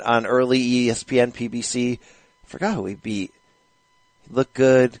featherweight on early ESPN PBC. Forgot who he beat. He looked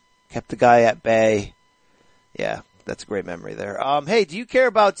good, kept the guy at bay. Yeah. That's a great memory there. Hey, do you care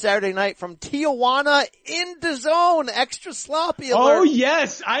about Saturday night from Tijuana in DAZN? Extra sloppy alert. Oh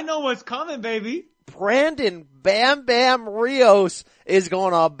yes, I know what's coming, baby. Brandon Bam Bam Rios is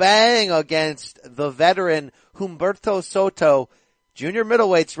going to bang against the veteran Humberto Soto. Junior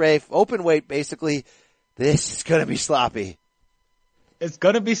middleweights, Rafe, open weight basically. This is going to be sloppy. It's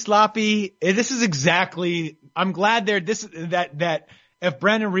going to be sloppy. This is exactly, I'm glad that if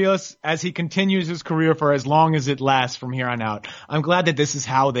Brandon Rios, as he continues his career for as long as it lasts from here on out, I'm glad that this is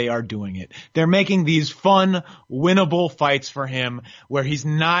how they are doing it. They're making these fun, winnable fights for him where he's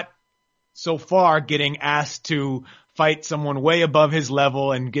not so far getting asked to fight someone way above his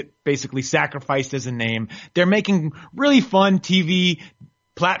level and get basically sacrificed as a name. They're making really fun TV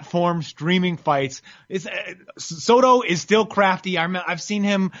platform streaming fights. Soto is still crafty. I've seen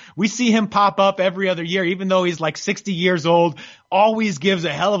him. We see him pop up every other year, even though he's like 60 years old. Always gives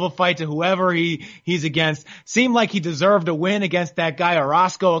a hell of a fight to whoever he's against. Seemed like he deserved a win against that guy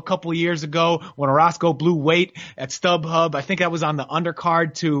Orozco a couple of years ago when Orozco blew weight at StubHub. I think that was on the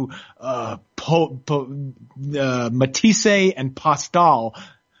undercard to Matisse and Postal.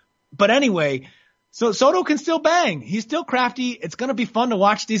 But anyway, so Soto can still bang. He's still crafty. It's going to be fun to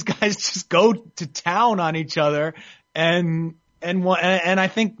watch these guys just go to town on each other. And I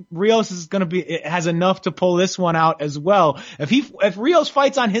think Rios is going to has enough to pull this one out as well. If Rios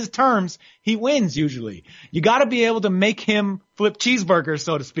fights on his terms, he wins usually. You got to be able to make him flip cheeseburgers,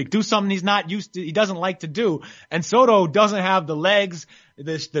 so to speak. Do something he's not used to, he doesn't like to do. And Soto doesn't have the legs,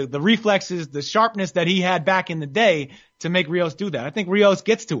 the reflexes, the sharpness that he had back in the day to make Rios do that. I think Rios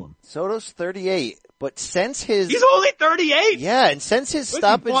gets to him. Soto's 38, but since he's only 38. Yeah, and since his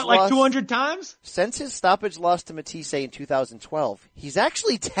stoppage loss, like 200 times. Since his stoppage loss to Matisse in 2012, he's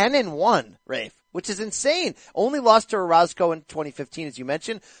actually 10-1, Rafe, which is insane. Only lost to Orozco in 2015, as you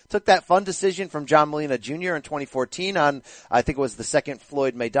mentioned. Took that fun decision from John Molina Jr. in 2014 on, I think it was the second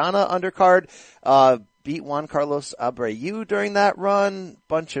Floyd Maidana undercard. Beat Juan Carlos Abreu during that run.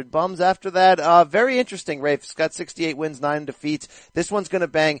 Bunch of bums after that. Very interesting, Rafe. He's got 68 wins, 9 defeats. This one's gonna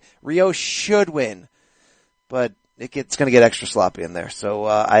bang. Rio should win, but it's gonna get extra sloppy in there. So,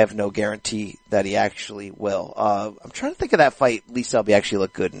 I have no guarantee that he actually will. I'm trying to think of that fight Lee Selby actually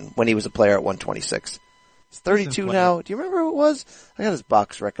looked good in when he was a player at 126. He's 32 now. Do you remember who it was? I got his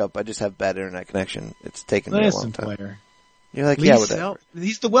box rec up. I just have bad internet connection. It's taken me a long time. Player. You're like, yeah, with that.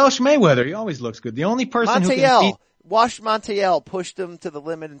 He's the Welsh Mayweather. He always looks good. The only person who can beat Wash Montiel pushed him to the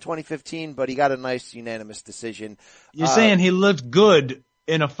limit in 2015, but he got a nice unanimous decision. You're saying he looked good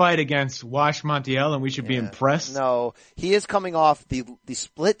in a fight against Wash Montiel and we should be impressed? No, he is coming off the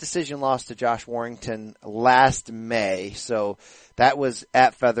split decision loss to Josh Warrington last May. So that was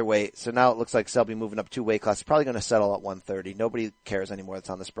at featherweight. So now it looks like Selby moving up 2 weight classes. Probably going to settle at 130. Nobody cares anymore that's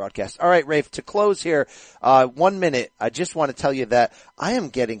on this broadcast. All right, Rafe, to close here, 1 minute. I just want to tell you that I am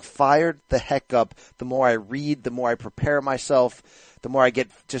getting fired the heck up. The more I read, the more I prepare myself, the more I get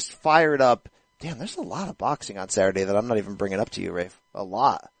just fired up. Damn, there's a lot of boxing on Saturday that I'm not even bringing up to you, Rafe. A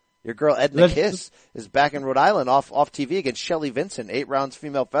lot. Your girl Edna Kiss is back in Rhode Island off TV against Shelly Vincent, 8 rounds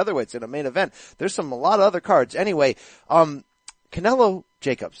female featherweights in a main event. There's a lot of other cards. Anyway, Canelo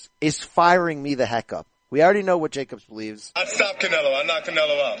Jacobs is firing me the heck up. We already know what Jacobs believes. I'd stop Canelo. I'd knock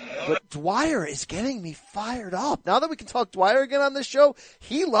Canelo out. But Dwyer is getting me fired up. Now that we can talk Dwyer again on this show,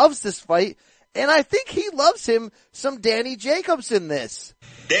 he loves this fight. And I think he loves him some Danny Jacobs in this.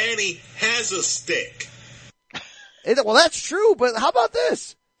 Danny has a stick. Well, that's true, but how about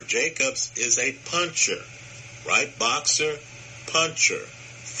this? Jacobs is a puncher, right? Boxer, puncher.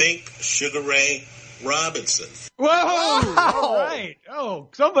 Think Sugar Ray Robinson. Whoa! All right. Oh,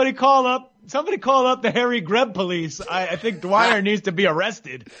 somebody call up the Harry Greb police. I think Dwyer needs to be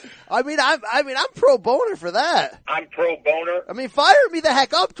arrested. I'm pro boner for that. I'm pro boner. Fire me the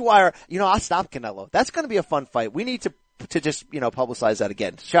heck up, Dwyer. I'll stop Canelo. That's going to be a fun fight. We need to just, publicize that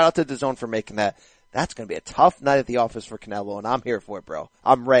again. Shout out to DAZN for making that. That's going to be a tough night at the office for Canelo, and I'm here for it, bro.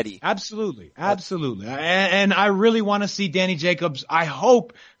 I'm ready. Absolutely. And I really want to see Danny Jacobs. I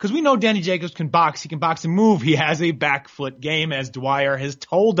hope, because we know Danny Jacobs can box. He can box and move. He has a back foot game, as Dwyer has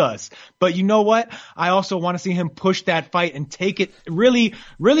told us. But you know what? I also want to see him push that fight and take it, really,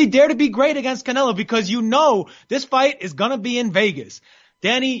 really dare to be great against Canelo, because this fight is going to be in Vegas.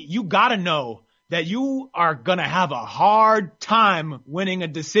 Danny, you got to know that you are gonna have a hard time winning a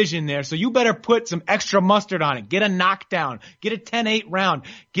decision there. So you better put some extra mustard on it. Get a knockdown. Get a 10-8 round.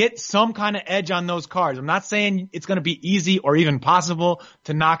 Get some kind of edge on those cards. I'm not saying it's gonna be easy or even possible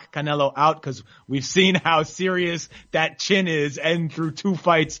to knock Canelo out, because we've seen how serious that chin is and through 2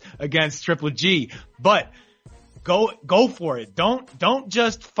 fights against Triple G. But go for it. Don't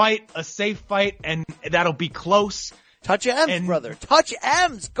just fight a safe fight and that'll be close. Touch your M's, brother. Touch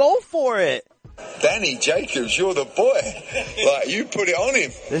M's. Go for it. Danny Jacobs, you're the boy. You put it on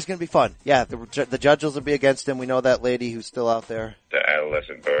him. This is going to be fun. Yeah, the judges will be against him. We know that lady who's still out there. The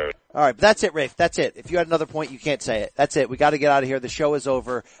adolescent bird. All right, but that's it, Rafe. That's it. If you had another point, you can't say it. That's it. We got to get out of here. The show is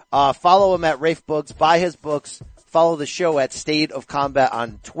over. Follow him at Rafe Books. Buy his books. Follow the show at State of Combat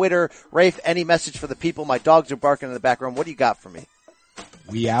on Twitter. Rafe, any message for the people? My dogs are barking in the background. What do you got for me?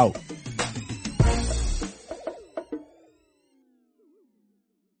 We out.